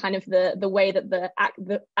 and kind of the way that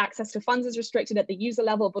the access to funds is restricted at the user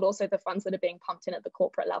level, but also the funds that are being pumped in at the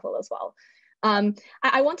corporate level as well.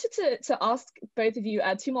 I wanted to ask both of you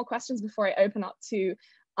 2 more questions before I open up to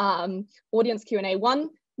audience Q&A.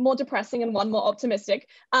 One more depressing and one more optimistic.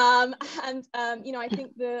 I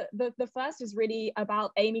think the first is really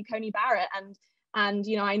about Amy Coney Barrett, and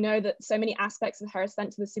I know that so many aspects of her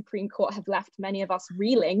ascent to the Supreme Court have left many of us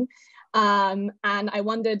reeling, and I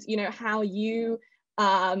wondered how you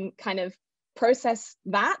kind of process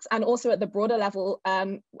that, and also at the broader level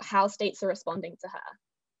how states are responding to her.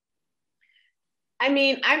 I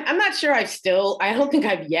mean, I'm not sure I don't think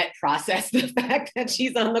I've yet processed the fact that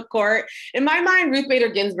she's on the court. In my mind, Ruth Bader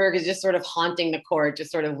Ginsburg is just sort of haunting the court,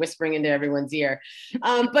 just sort of whispering into everyone's ear.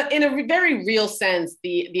 But in a very real sense,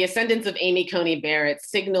 the ascendance of Amy Coney Barrett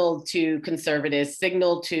signaled to conservatives,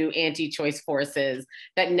 signaled to anti-choice forces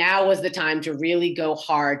that now was the time to really go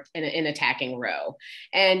hard in attacking Roe.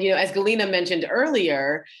 And, as Galina mentioned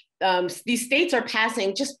earlier, these states are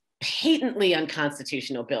passing just patently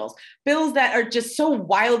unconstitutional bills that are just so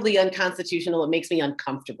wildly unconstitutional, it makes me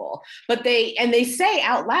uncomfortable. But they say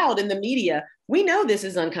out loud in the media, we know this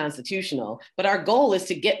is unconstitutional, but our goal is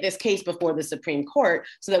to get this case before the Supreme Court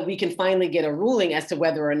so that we can finally get a ruling as to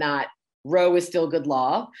whether or not Roe is still good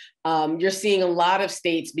law. You're seeing a lot of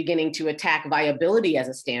states beginning to attack viability as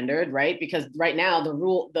a standard, right? Because right now the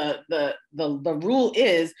rule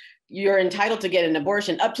is you're entitled to get an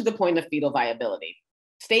abortion up to the point of fetal viability.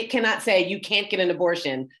 State cannot say you can't get an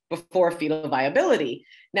abortion before fetal viability.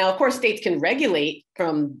 Now, of course, states can regulate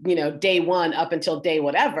from day 1 up until day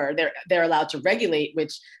whatever. They're allowed to regulate,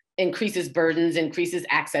 which increases burdens, increases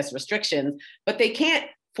access restrictions, but they can't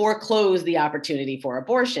foreclose the opportunity for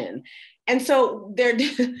abortion. And so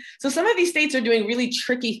so some of these states are doing really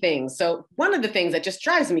tricky things. So one of the things that just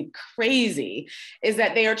drives me crazy is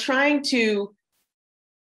that they are trying to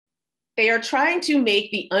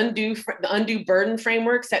make the undue burden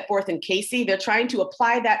framework set forth in Casey. They're trying to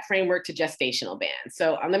apply that framework to gestational bans.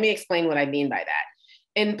 So let me explain what I mean by that.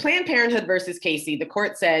 In Planned Parenthood versus Casey, the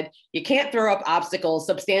court said you can't throw up obstacles,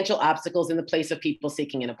 substantial obstacles in the place of people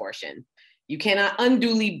seeking an abortion. You cannot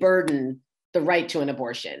unduly burden the right to an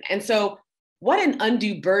abortion. And so what an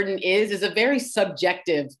undue burden is a very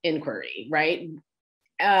subjective inquiry, right?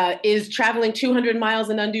 Is traveling 200 miles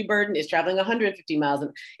an undue burden? Is traveling 150 miles?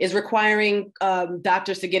 Is requiring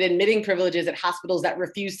doctors to get admitting privileges at hospitals that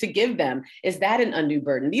refuse to give them? Is that an undue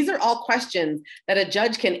burden? These are all questions that a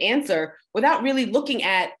judge can answer without really looking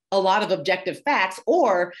at a lot of objective facts,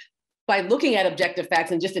 or by looking at objective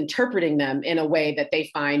facts and just interpreting them in a way that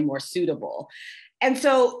they find more suitable. And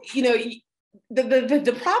so,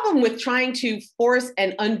 the problem with trying to force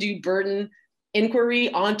an undue burden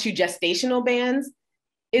inquiry onto gestational bans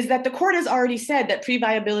is that the court has already said that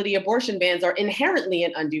pre-viability abortion bans are inherently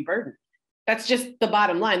an undue burden. That's just the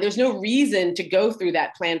bottom line. There's no reason to go through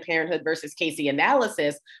that Planned Parenthood versus Casey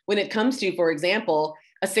analysis when it comes to, for example,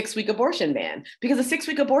 a 6-week abortion ban, because a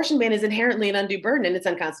 6-week abortion ban is inherently an undue burden and it's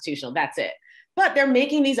unconstitutional. That's it. But they're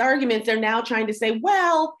making these arguments. They're now trying to say,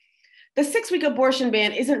 well, the 6-week abortion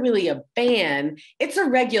ban isn't really a ban, it's a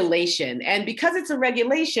regulation. And because it's a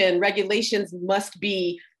regulation, regulations must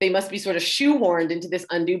be sort of shoehorned into this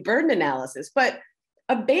undue burden analysis. But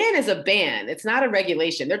a ban is a ban, it's not a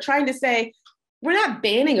regulation. They're trying to say, we're not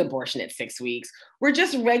banning abortion at 6 weeks. We're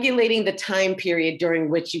just regulating the time period during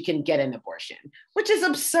which you can get an abortion, which is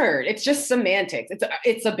absurd. It's just semantics.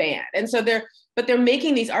 It's a ban. And so they're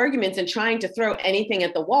making these arguments and trying to throw anything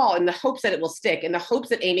at the wall in the hopes that it will stick, in the hopes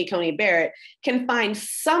that Amy Coney Barrett can find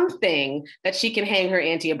something that she can hang her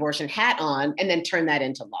anti-abortion hat on and then turn that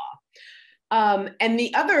into law. And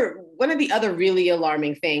one of the other really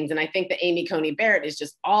alarming things, and I think that Amy Coney Barrett is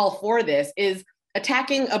just all for this, is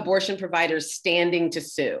attacking abortion providers standing to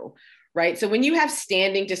sue, right? So when you have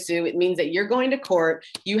standing to sue, it means that you're going to court,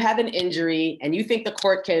 you have an injury, and you think the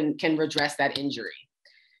court can redress that injury.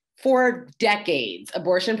 For decades,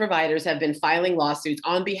 abortion providers have been filing lawsuits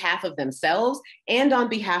on behalf of themselves and on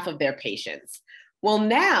behalf of their patients. Well,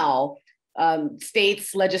 now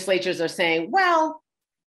states, legislatures are saying, well,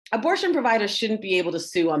 abortion providers shouldn't be able to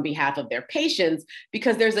sue on behalf of their patients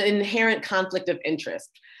because there's an inherent conflict of interest.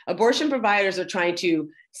 Abortion providers are trying to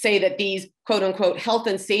say that these quote unquote health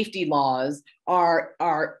and safety laws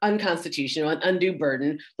are unconstitutional and undue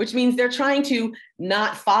burden, which means they're trying to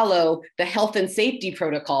not follow the health and safety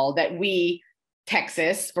protocol that we,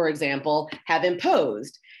 Texas, for example, have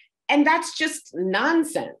imposed. And that's just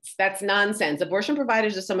nonsense. That's nonsense. Abortion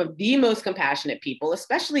providers are some of the most compassionate people,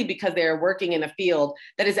 especially because they're working in a field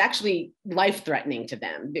that is actually life-threatening to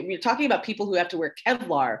them. We're talking about people who have to wear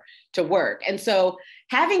Kevlar to work. And so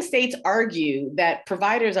having states argue that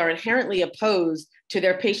providers are inherently opposed to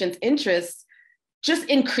their patients' interests just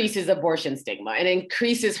increases abortion stigma and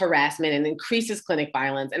increases harassment and increases clinic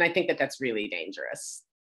violence. And I think that that's really dangerous.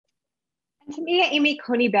 To me, Amy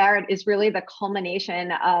Coney Barrett is really the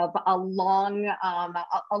culmination of a long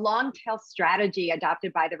tail strategy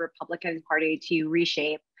adopted by the Republican Party to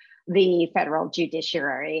reshape the federal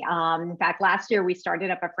judiciary. In fact, last year we started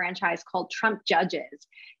up a franchise called Trump Judges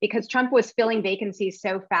because Trump was filling vacancies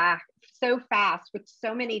so fast with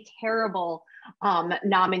so many terrible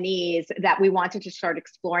nominees that we wanted to start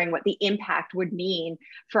exploring what the impact would mean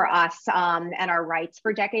for us and our rights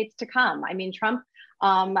for decades to come. I mean, Trump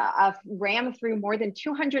ran through more than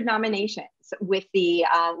 200 nominations with the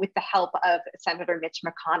help of Senator Mitch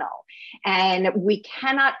McConnell, and we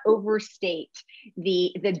cannot overstate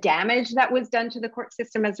the damage that was done to the court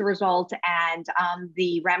system as a result, and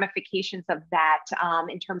the ramifications of that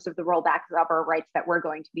in terms of the rollback of our rights that we're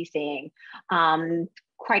going to be seeing.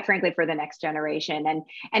 Quite frankly, for the next generation. And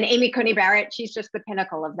Amy Coney Barrett, she's just the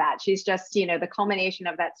pinnacle of that. She's just, the culmination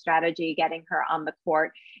of that strategy, getting her on the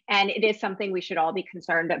court. And it is something we should all be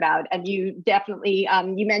concerned about. And you definitely,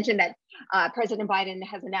 you mentioned that President Biden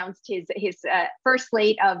has announced his first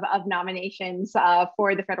slate of nominations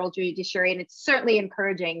for the federal judiciary. And it's certainly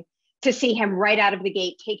encouraging to see him right out of the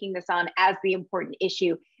gate taking this on as the important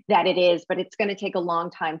issue that it is, but it's going to take a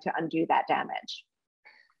long time to undo that damage.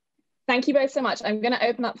 Thank you both so much. I'm going to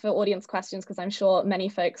open up for audience questions because I'm sure many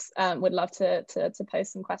folks would love to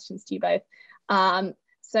pose some questions to you both.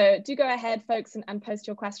 So do go ahead, folks, and post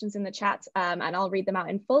your questions in the chat, and I'll read them out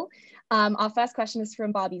in full. Our first question is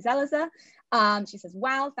from Barbie Zelizer. She says,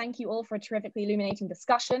 wow, thank you all for a terrifically illuminating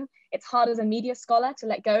discussion. It's hard as a media scholar to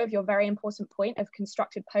let go of your very important point of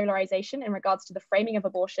constructive polarization in regards to the framing of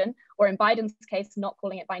abortion, or in Biden's case, not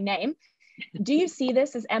calling it by name. Do you see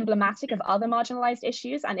this as emblematic of other marginalized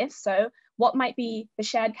issues? And if so, what might be the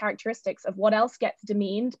shared characteristics of what else gets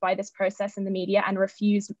demeaned by this process in the media and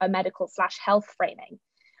refused a medical/health framing?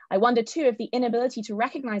 I wonder too if the inability to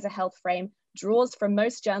recognize a health frame draws from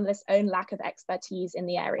most journalists' own lack of expertise in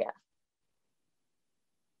the area.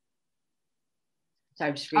 So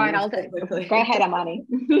I'm just All right, go ahead, Imani.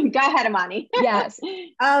 Go ahead, Imani. Yes.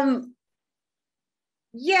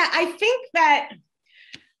 Yeah, I think that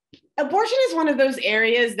abortion is one of those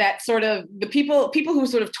areas that sort of the people who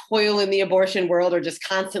sort of toil in the abortion world are just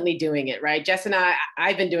constantly doing it, right? Jess and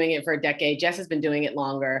I've been doing it for a decade. Jess has been doing it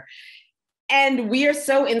longer. And we are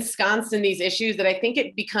so ensconced in these issues that I think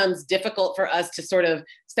it becomes difficult for us to sort of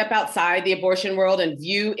step outside the abortion world and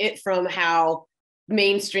view it from how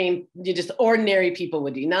mainstream, just ordinary people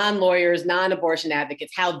would do, non-lawyers, non-abortion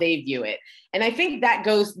advocates, how they view it. And I think that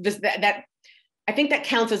goes, I think that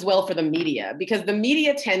counts as well for the media, because the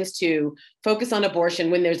media tends to focus on abortion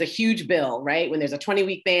when there's a huge bill, right? When there's a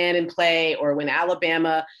 20-week ban in play, or when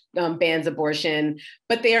Alabama bans abortion,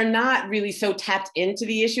 but they are not really so tapped into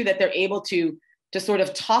the issue that they're able to sort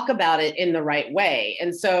of talk about it in the right way.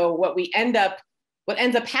 And so what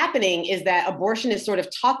ends up happening is that abortion is sort of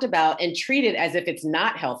talked about and treated as if it's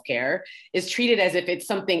not healthcare, is treated as if it's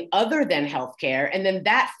something other than healthcare. And then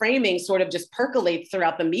that framing sort of just percolates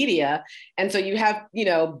throughout the media. And so you have,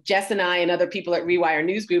 Jess and I and other people at Rewire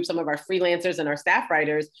News Group, some of our freelancers and our staff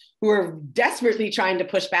writers, who are desperately trying to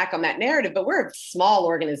push back on that narrative, but we're a small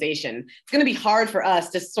organization. It's going to be hard for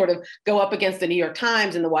us to sort of go up against the New York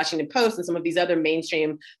Times and the Washington Post and some of these other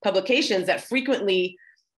mainstream publications that frequently,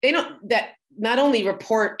 that not only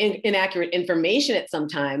report inaccurate information at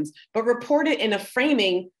sometimes, but report it in a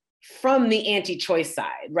framing from the anti-choice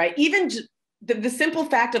side, right? Even the simple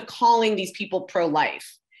fact of calling these people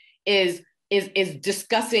pro-life is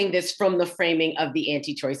discussing this from the framing of the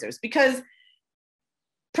anti-choicers, because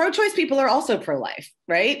pro-choice people are also pro-life,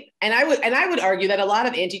 right? And I would argue that a lot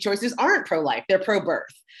of anti-choicers aren't pro-life, they're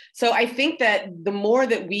pro-birth. So I think that the more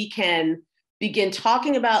that we can begin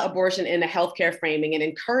talking about abortion in a healthcare framing and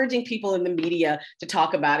encouraging people in the media to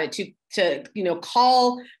talk about it, to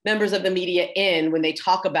call members of the media in when they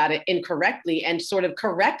talk about it incorrectly and sort of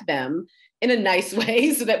correct them in a nice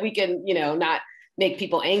way so that we can, not make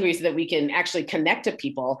people angry, so that we can actually connect to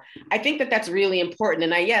people. I think that that's really important.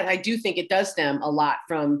 And I do think it does stem a lot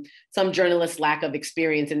from some journalists' lack of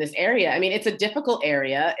experience in this area. I mean, it's a difficult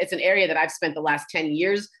area. It's an area that I've spent the last 10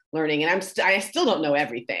 years learning, and I still don't know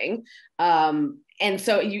everything. And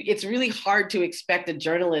so it's really hard to expect a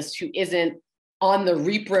journalist who isn't on the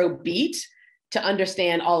repro beat to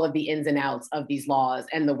understand all of the ins and outs of these laws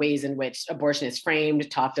and the ways in which abortion is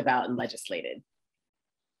framed, talked about, and legislated.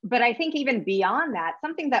 But I think even beyond that,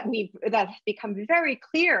 something that's become very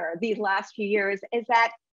clear these last few years is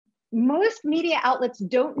that most media outlets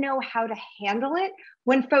don't know how to handle it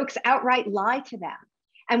when folks outright lie to them,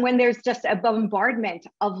 and when there's just a bombardment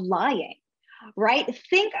of lying, right?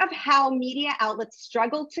 Think of how media outlets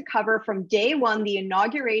struggled to cover from day one the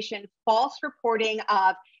inauguration, false reporting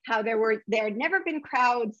of how there had never been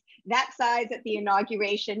crowds that size at the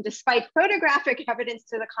inauguration, despite photographic evidence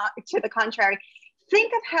to the contrary.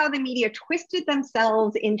 Think of how the media twisted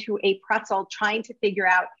themselves into a pretzel trying to figure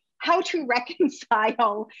out how to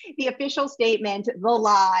reconcile the official statement, the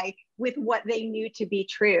lie, with what they knew to be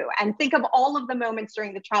true. And think of all of the moments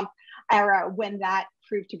during the Trump era when that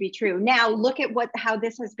proved to be true. Now look at how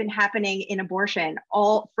this has been happening in abortion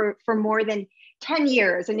all for more than 10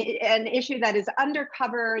 years, an issue that is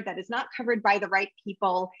undercover, that is not covered by the right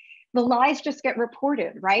people. The lies just get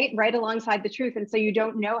reported, right alongside the truth. And so you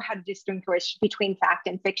don't know how to distinguish between fact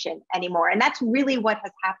and fiction anymore. And that's really what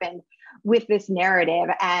has happened with this narrative.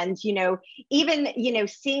 And, even,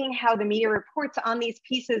 seeing how the media reports on these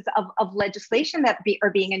pieces of legislation that are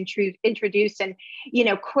being introduced, and,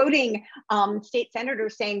 quoting state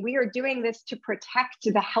senators saying, we are doing this to protect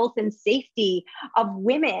the health and safety of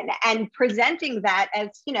women, and presenting that as,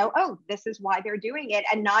 oh, this is why they're doing it,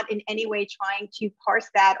 and not in any way trying to parse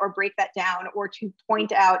that or break that down, or to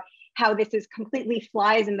point out how this is completely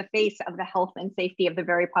flies in the face of the health and safety of the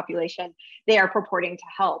very population they are purporting to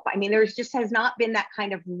help. I mean, there's just has not been that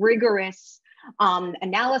kind of rigorous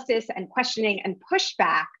analysis and questioning and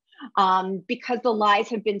pushback because the lies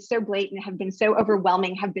have been so blatant, have been so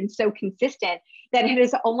overwhelming, have been so consistent that it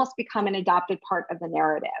has almost become an adopted part of the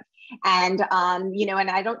narrative. And, you know, and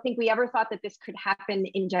I don't think we ever thought that this could happen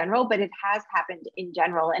in general, but it has happened in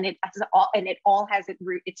general. And it all has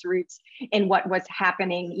its roots in what was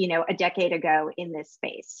happening, you know, a decade ago in this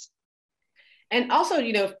space. And also,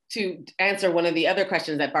 you know, to answer one of the other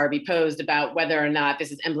questions that Barbie posed about whether or not this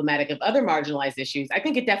is emblematic of other marginalized issues, I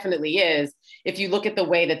think it definitely is. If you look at the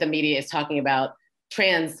way that the media is talking about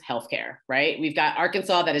trans healthcare, right? We've got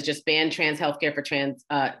Arkansas that has just banned healthcare for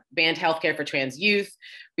trans youth.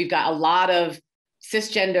 We've got a lot of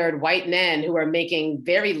cisgendered white men who are making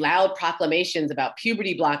very loud proclamations about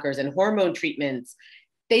puberty blockers and hormone treatments.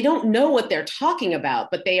 They don't know what they're talking about,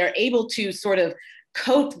 but they are able to sort of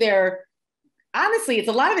coat their, honestly, it's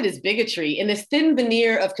a lot of it is bigotry in this thin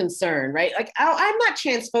veneer of concern, right? Like, oh, I'm not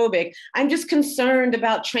transphobic. I'm just concerned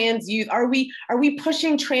about trans youth. Are we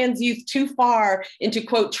pushing trans youth too far into,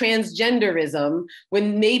 quote, transgenderism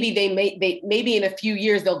when maybe maybe in a few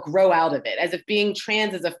years they'll grow out of it, as if being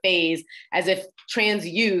trans is a phase, as if trans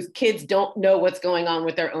youth, kids don't know what's going on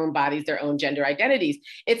with their own bodies, their own gender identities.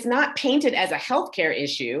 It's not painted as a healthcare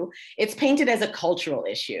issue. It's painted as a cultural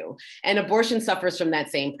issue. And abortion suffers from that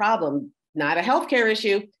same problem. Not a healthcare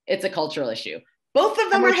issue, it's a cultural issue. Both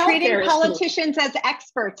of them and we're are treating healthcare politicians as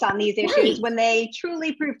experts on these issues when they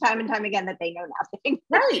truly prove time and time again that they know nothing.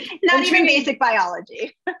 Right. Not even basic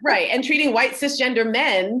biology. Right. And treating white cisgender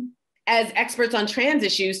men as experts on trans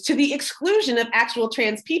issues to the exclusion of actual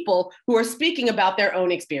trans people who are speaking about their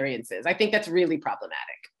own experiences. I think that's really problematic.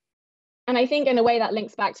 And I think in a way that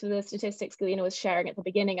links back to the statistics Galina was sharing at the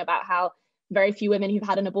beginning about how very few women who've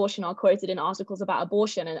had an abortion are quoted in articles about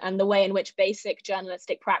abortion, and the way in which basic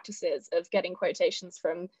journalistic practices of getting quotations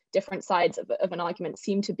from different sides of an argument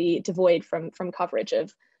seem to be devoid from coverage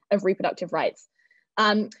of reproductive rights.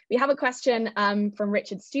 We have a question from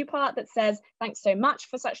Richard Stupart that says, thanks so much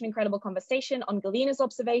for such an incredible conversation on Galina's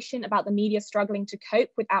observation about the media struggling to cope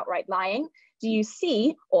with outright lying. Do you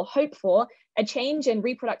see or hope for a change in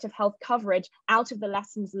reproductive health coverage out of the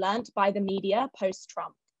lessons learned by the media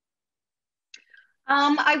post-Trump?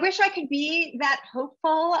 I wish I could be that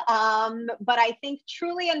hopeful, but I think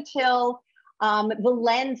truly until the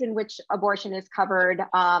lens in which abortion is covered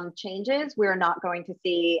changes, we're not going to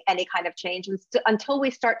see any kind of change until we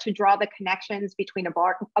start to draw the connections between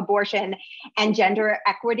abortion and gender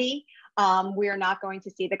equity. We are not going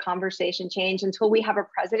to see the conversation change until we have a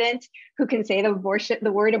president who can say the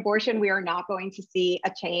word abortion. We are not going to see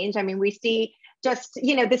a change. I mean, we see just,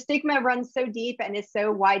 you know, the stigma runs so deep and is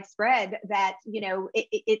so widespread that, you know,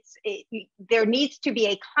 there needs to be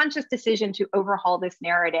a conscious decision to overhaul this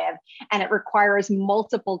narrative, and it requires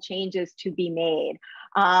multiple changes to be made.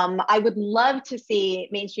 I would love to see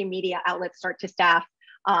mainstream media outlets start to staff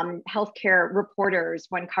healthcare reporters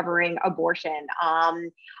when covering abortion.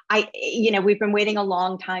 We've been waiting a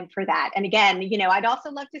long time for that. And again, you know, I'd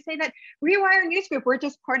also love to say that Rewire News Group, we're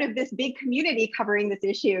just part of this big community covering this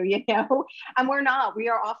issue, you know, and we're not. We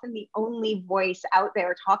are often the only voice out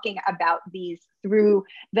there talking about these through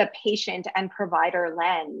the patient and provider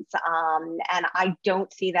lens. And I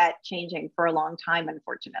don't see that changing for a long time,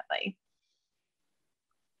 unfortunately.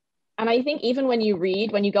 And I think even when you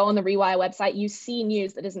go on the Rewire website, you see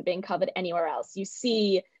news that isn't being covered anywhere else. You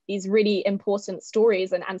see these really important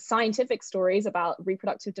stories and scientific stories about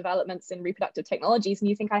reproductive developments in reproductive technologies. And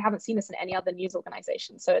you think, I haven't seen this in any other news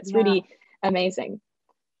organization. So it's really amazing.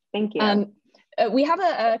 Thank you. We have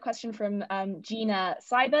a question from Gina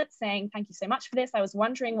Seibert saying, thank you so much for this. I was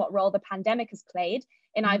wondering what role the pandemic has played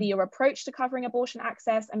in either your approach to covering abortion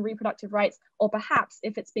access and reproductive rights, or perhaps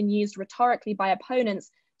if it's been used rhetorically by opponents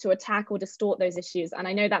to attack or distort those issues. And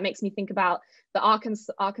I know that makes me think about the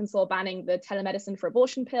Arkansas banning the telemedicine for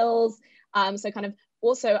abortion pills. So kind of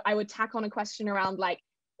also I would tack on a question around like,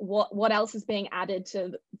 what else is being added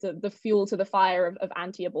to the fuel to the fire of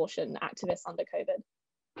anti-abortion activists under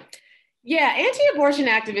COVID? Yeah, anti-abortion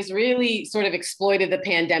activists really sort of exploited the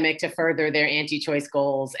pandemic to further their anti-choice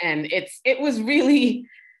goals. And it was really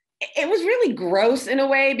gross in a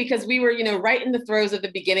way, because we were, you know, right in the throes of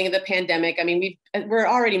the beginning of the pandemic. I mean, we're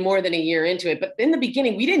already more than a year into it, but in the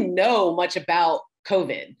beginning, we didn't know much about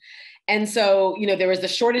COVID. And so, you know, there was the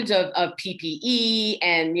shortage of PPE,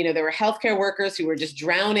 and, you know, there were healthcare workers who were just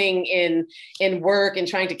drowning in work and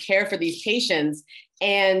trying to care for these patients.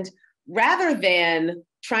 And rather than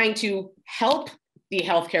trying to help the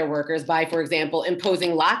healthcare workers by, for example,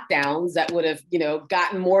 imposing lockdowns that would have, you know,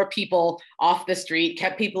 gotten more people off the street,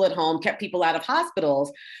 kept people at home, kept people out of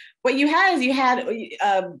hospitals. What you had is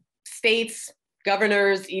states,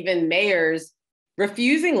 governors, even mayors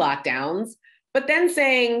refusing lockdowns, but then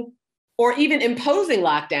saying, or even imposing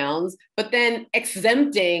lockdowns, but then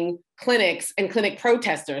exempting clinics and clinic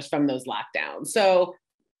protesters from those lockdowns. So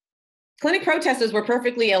clinic protesters were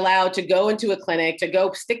perfectly allowed to go into a clinic, to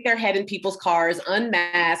go stick their head in people's cars,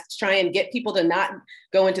 unmasked, try and get people to not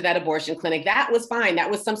go into that abortion clinic. That was fine.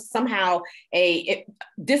 That was somehow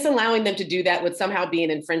disallowing them to do that would somehow be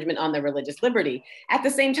an infringement on their religious liberty. At the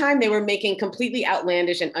same time, they were making completely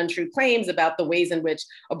outlandish and untrue claims about the ways in which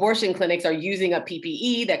abortion clinics are using up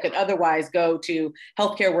PPE that could otherwise go to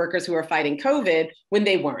healthcare workers who are fighting COVID when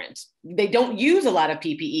they weren't. They don't use a lot of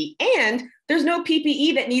PPE, and there's no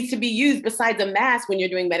PPE that needs to be used besides a mask when you're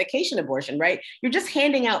doing medication abortion, right? You're just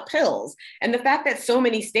handing out pills. And the fact that so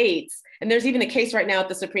many states, and there's even a case right now at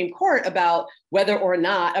the Supreme Court about whether or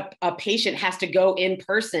not a patient has to go in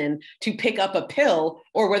person to pick up a pill,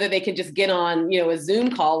 or whether they can just get on, a Zoom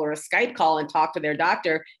call or a Skype call and talk to their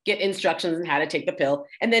doctor, get instructions on how to take the pill,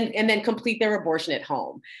 and then complete their abortion at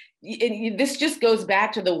home. This just goes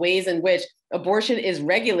back to the ways in which abortion is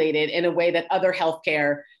regulated in a way that other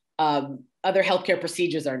healthcare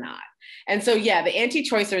procedures are not. And so, yeah, the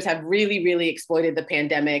anti-choicers have really, really exploited the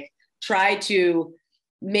pandemic, tried to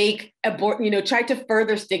tried to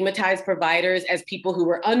further stigmatize providers as people who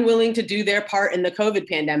were unwilling to do their part in the COVID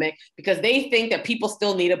pandemic because they think that people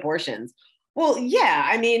still need abortions. Well, yeah,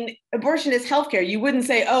 I mean, abortion is healthcare. You wouldn't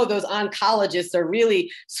say, oh, those oncologists are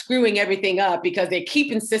really screwing everything up because they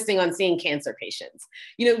keep insisting on seeing cancer patients.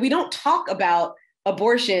 We don't talk about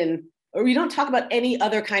abortion, or we don't talk about any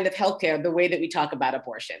other kind of healthcare the way that we talk about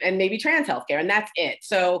abortion, and maybe trans healthcare, and that's it.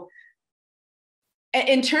 So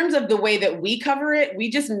in terms of the way that we cover it, we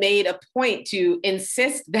just made a point to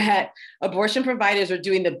insist that abortion providers are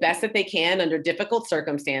doing the best that they can under difficult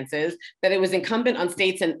circumstances, that it was incumbent on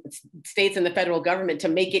states and the federal government to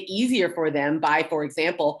make it easier for them by, for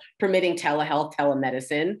example, permitting telehealth,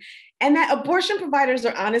 telemedicine, and that abortion providers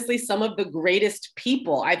are honestly some of the greatest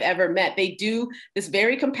people I've ever met. They do this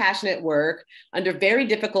very compassionate work under very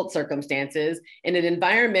difficult circumstances in an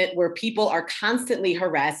environment where people are constantly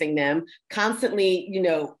harassing them, constantly,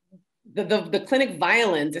 the clinic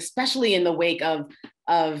violence, especially in the wake of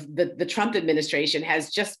the Trump administration, has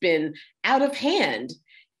just been out of hand.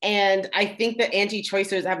 And I think that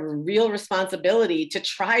anti-choicers have a real responsibility to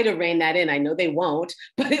try to rein that in. I know they won't,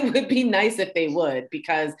 but it would be nice if they would,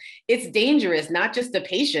 because it's dangerous, not just to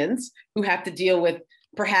patients who have to deal with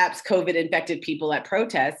perhaps COVID infected people at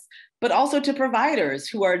protests, but also to providers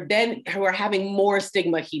who are having more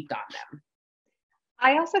stigma heaped on them.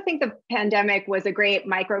 I also think the pandemic was a great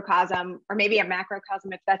microcosm, or maybe a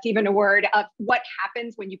macrocosm, if that's even a word, of what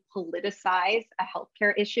happens when you politicize a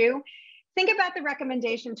healthcare issue. Think about the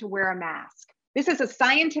recommendation to wear a mask. This is a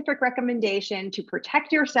scientific recommendation to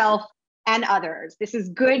protect yourself and others. This is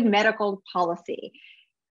good medical policy.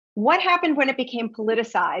 What happened when it became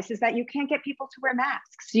politicized is that you can't get people to wear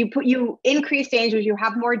masks. You increase dangers, you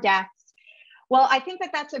have more deaths. Well, I think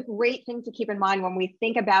that that's a great thing to keep in mind when we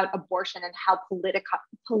think about abortion and how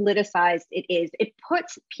politicized it is. It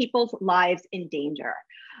puts people's lives in danger.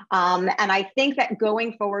 And I think that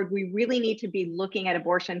going forward, we really need to be looking at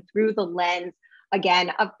abortion through the lens,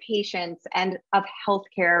 again, of patients and of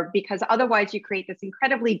healthcare, because otherwise you create this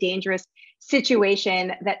incredibly dangerous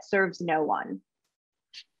situation that serves no one.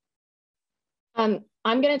 I'm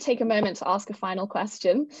going to take a moment to ask a final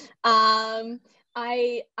question.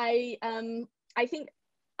 I think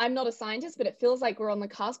I'm not a scientist, but it feels like we're on the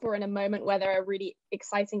cusp or in a moment where there are really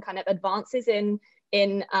exciting kind of advances in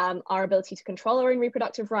our ability to control our own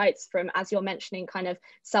reproductive rights, from, as you're mentioning, kind of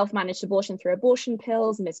self-managed abortion through abortion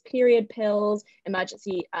pills, missed period pills,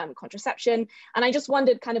 emergency contraception. And I just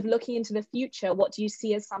wondered, kind of looking into the future, what do you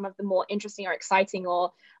see as some of the more interesting or exciting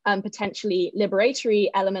or potentially liberatory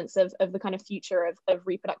elements of the kind of future of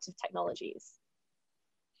reproductive technologies?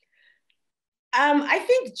 I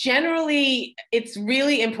think generally it's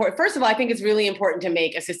really important. First of all, I think it's really important to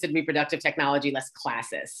make assisted reproductive technology less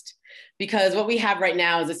classist, because what we have right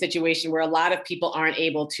now is a situation where a lot of people aren't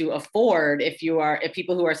able to afford, if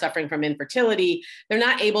people who are suffering from infertility, they're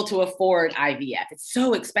not able to afford IVF. It's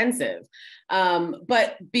so expensive.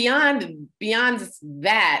 But beyond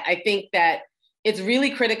that, I think that it's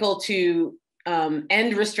really critical to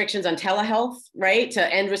end restrictions on telehealth, right?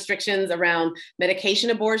 To end restrictions around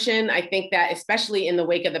medication abortion. I think that especially in the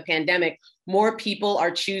wake of the pandemic, more people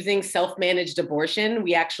are choosing self-managed abortion.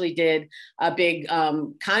 We actually did a big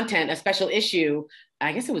a special issue,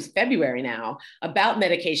 I guess it was February now, about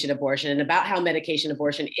medication abortion and about how medication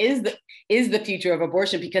abortion is the future of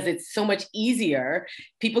abortion, because it's so much easier.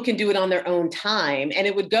 People can do it on their own time, and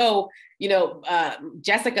it would go,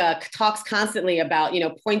 Jessica talks constantly about,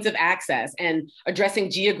 points of access and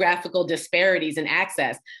addressing geographical disparities in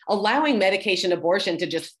access. Allowing medication abortion to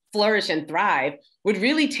just flourish and thrive would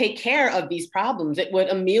really take care of these problems. It would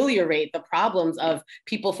ameliorate the problems of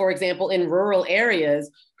people, for example, in rural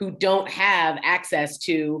areas who don't have access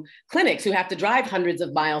to clinics, who have to drive hundreds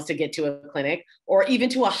of miles to get to a clinic or even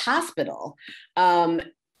to a hospital. And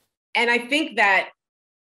I think that,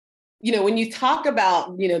 when you talk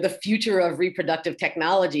about, the future of reproductive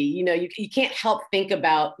technology, you can't help think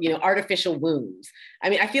about, artificial wombs. I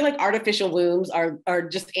mean, I feel like artificial wombs are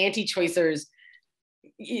just anti-choicers.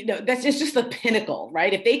 That's just the pinnacle,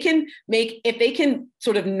 right? If they can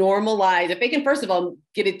sort of normalize, if they can, first of all,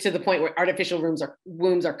 get it to the point where artificial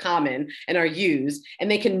wombs are common and are used, and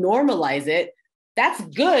they can normalize it, that's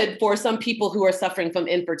good for some people who are suffering from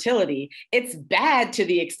infertility. It's bad to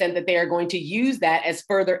the extent that they are going to use that as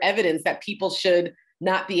further evidence that people should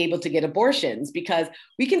not be able to get abortions, because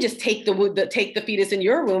we can just take the fetus in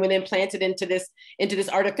your womb and implant it into this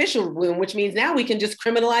artificial womb, which means now we can just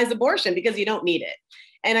criminalize abortion because you don't need it.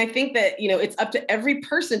 And I think that, it's up to every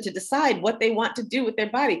person to decide what they want to do with their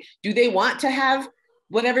body. Do they want to have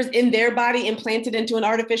whatever's in their body implanted into an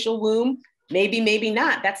artificial womb? Maybe, maybe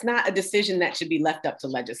not. That's not a decision that should be left up to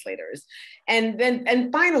legislators.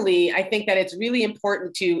 And finally, I think that it's really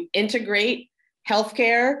important to integrate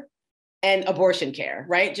healthcare and abortion care,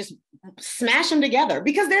 right? Just smash them together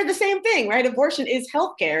because they're the same thing, right? Abortion is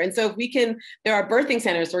healthcare. And so if there are birthing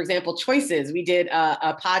centers, for example, Choices. We did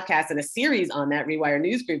a podcast and a series on that, Rewire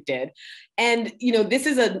News Group did. And, this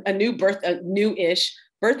is a new-ish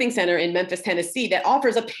birthing center in Memphis, Tennessee, that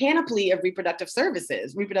offers a panoply of reproductive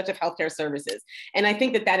healthcare services. And I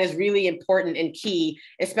think that is really important and key,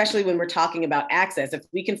 especially when we're talking about access. If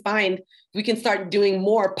we can start doing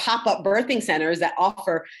more pop-up birthing centers that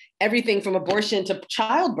offer everything from abortion to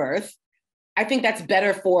childbirth, I think that's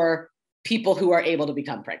better for people who are able to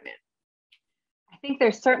become pregnant. I think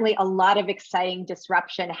there's certainly a lot of exciting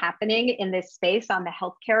disruption happening in this space on the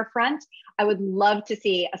healthcare front. I would love to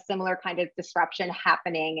see a similar kind of disruption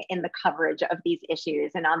happening in the coverage of these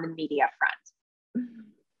issues and on the media front.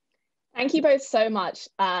 Thank you both so much.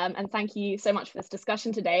 And thank you so much for this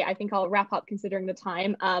discussion today. I think I'll wrap up considering the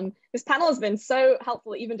time. This panel has been so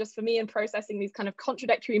helpful, even just for me in processing these kind of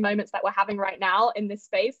contradictory moments that we're having right now in this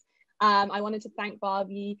space. I wanted to thank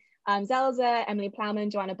Barbie Zelzer, Emily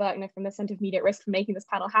Plowman, Joanna Berkner from the Center for Media at Risk for making this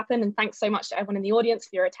panel happen. And thanks so much to everyone in the audience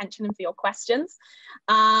for your attention and for your questions.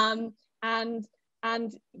 And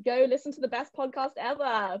go listen to the best podcast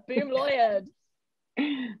ever, Boom Lawyered.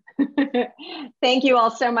 Thank you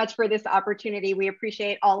all so much for this opportunity. We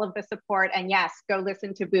appreciate all of the support. And yes, go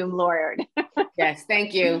listen to Boom Lawyered. Yes,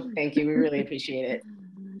 thank you. Thank you. We really appreciate it.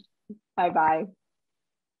 Bye-bye.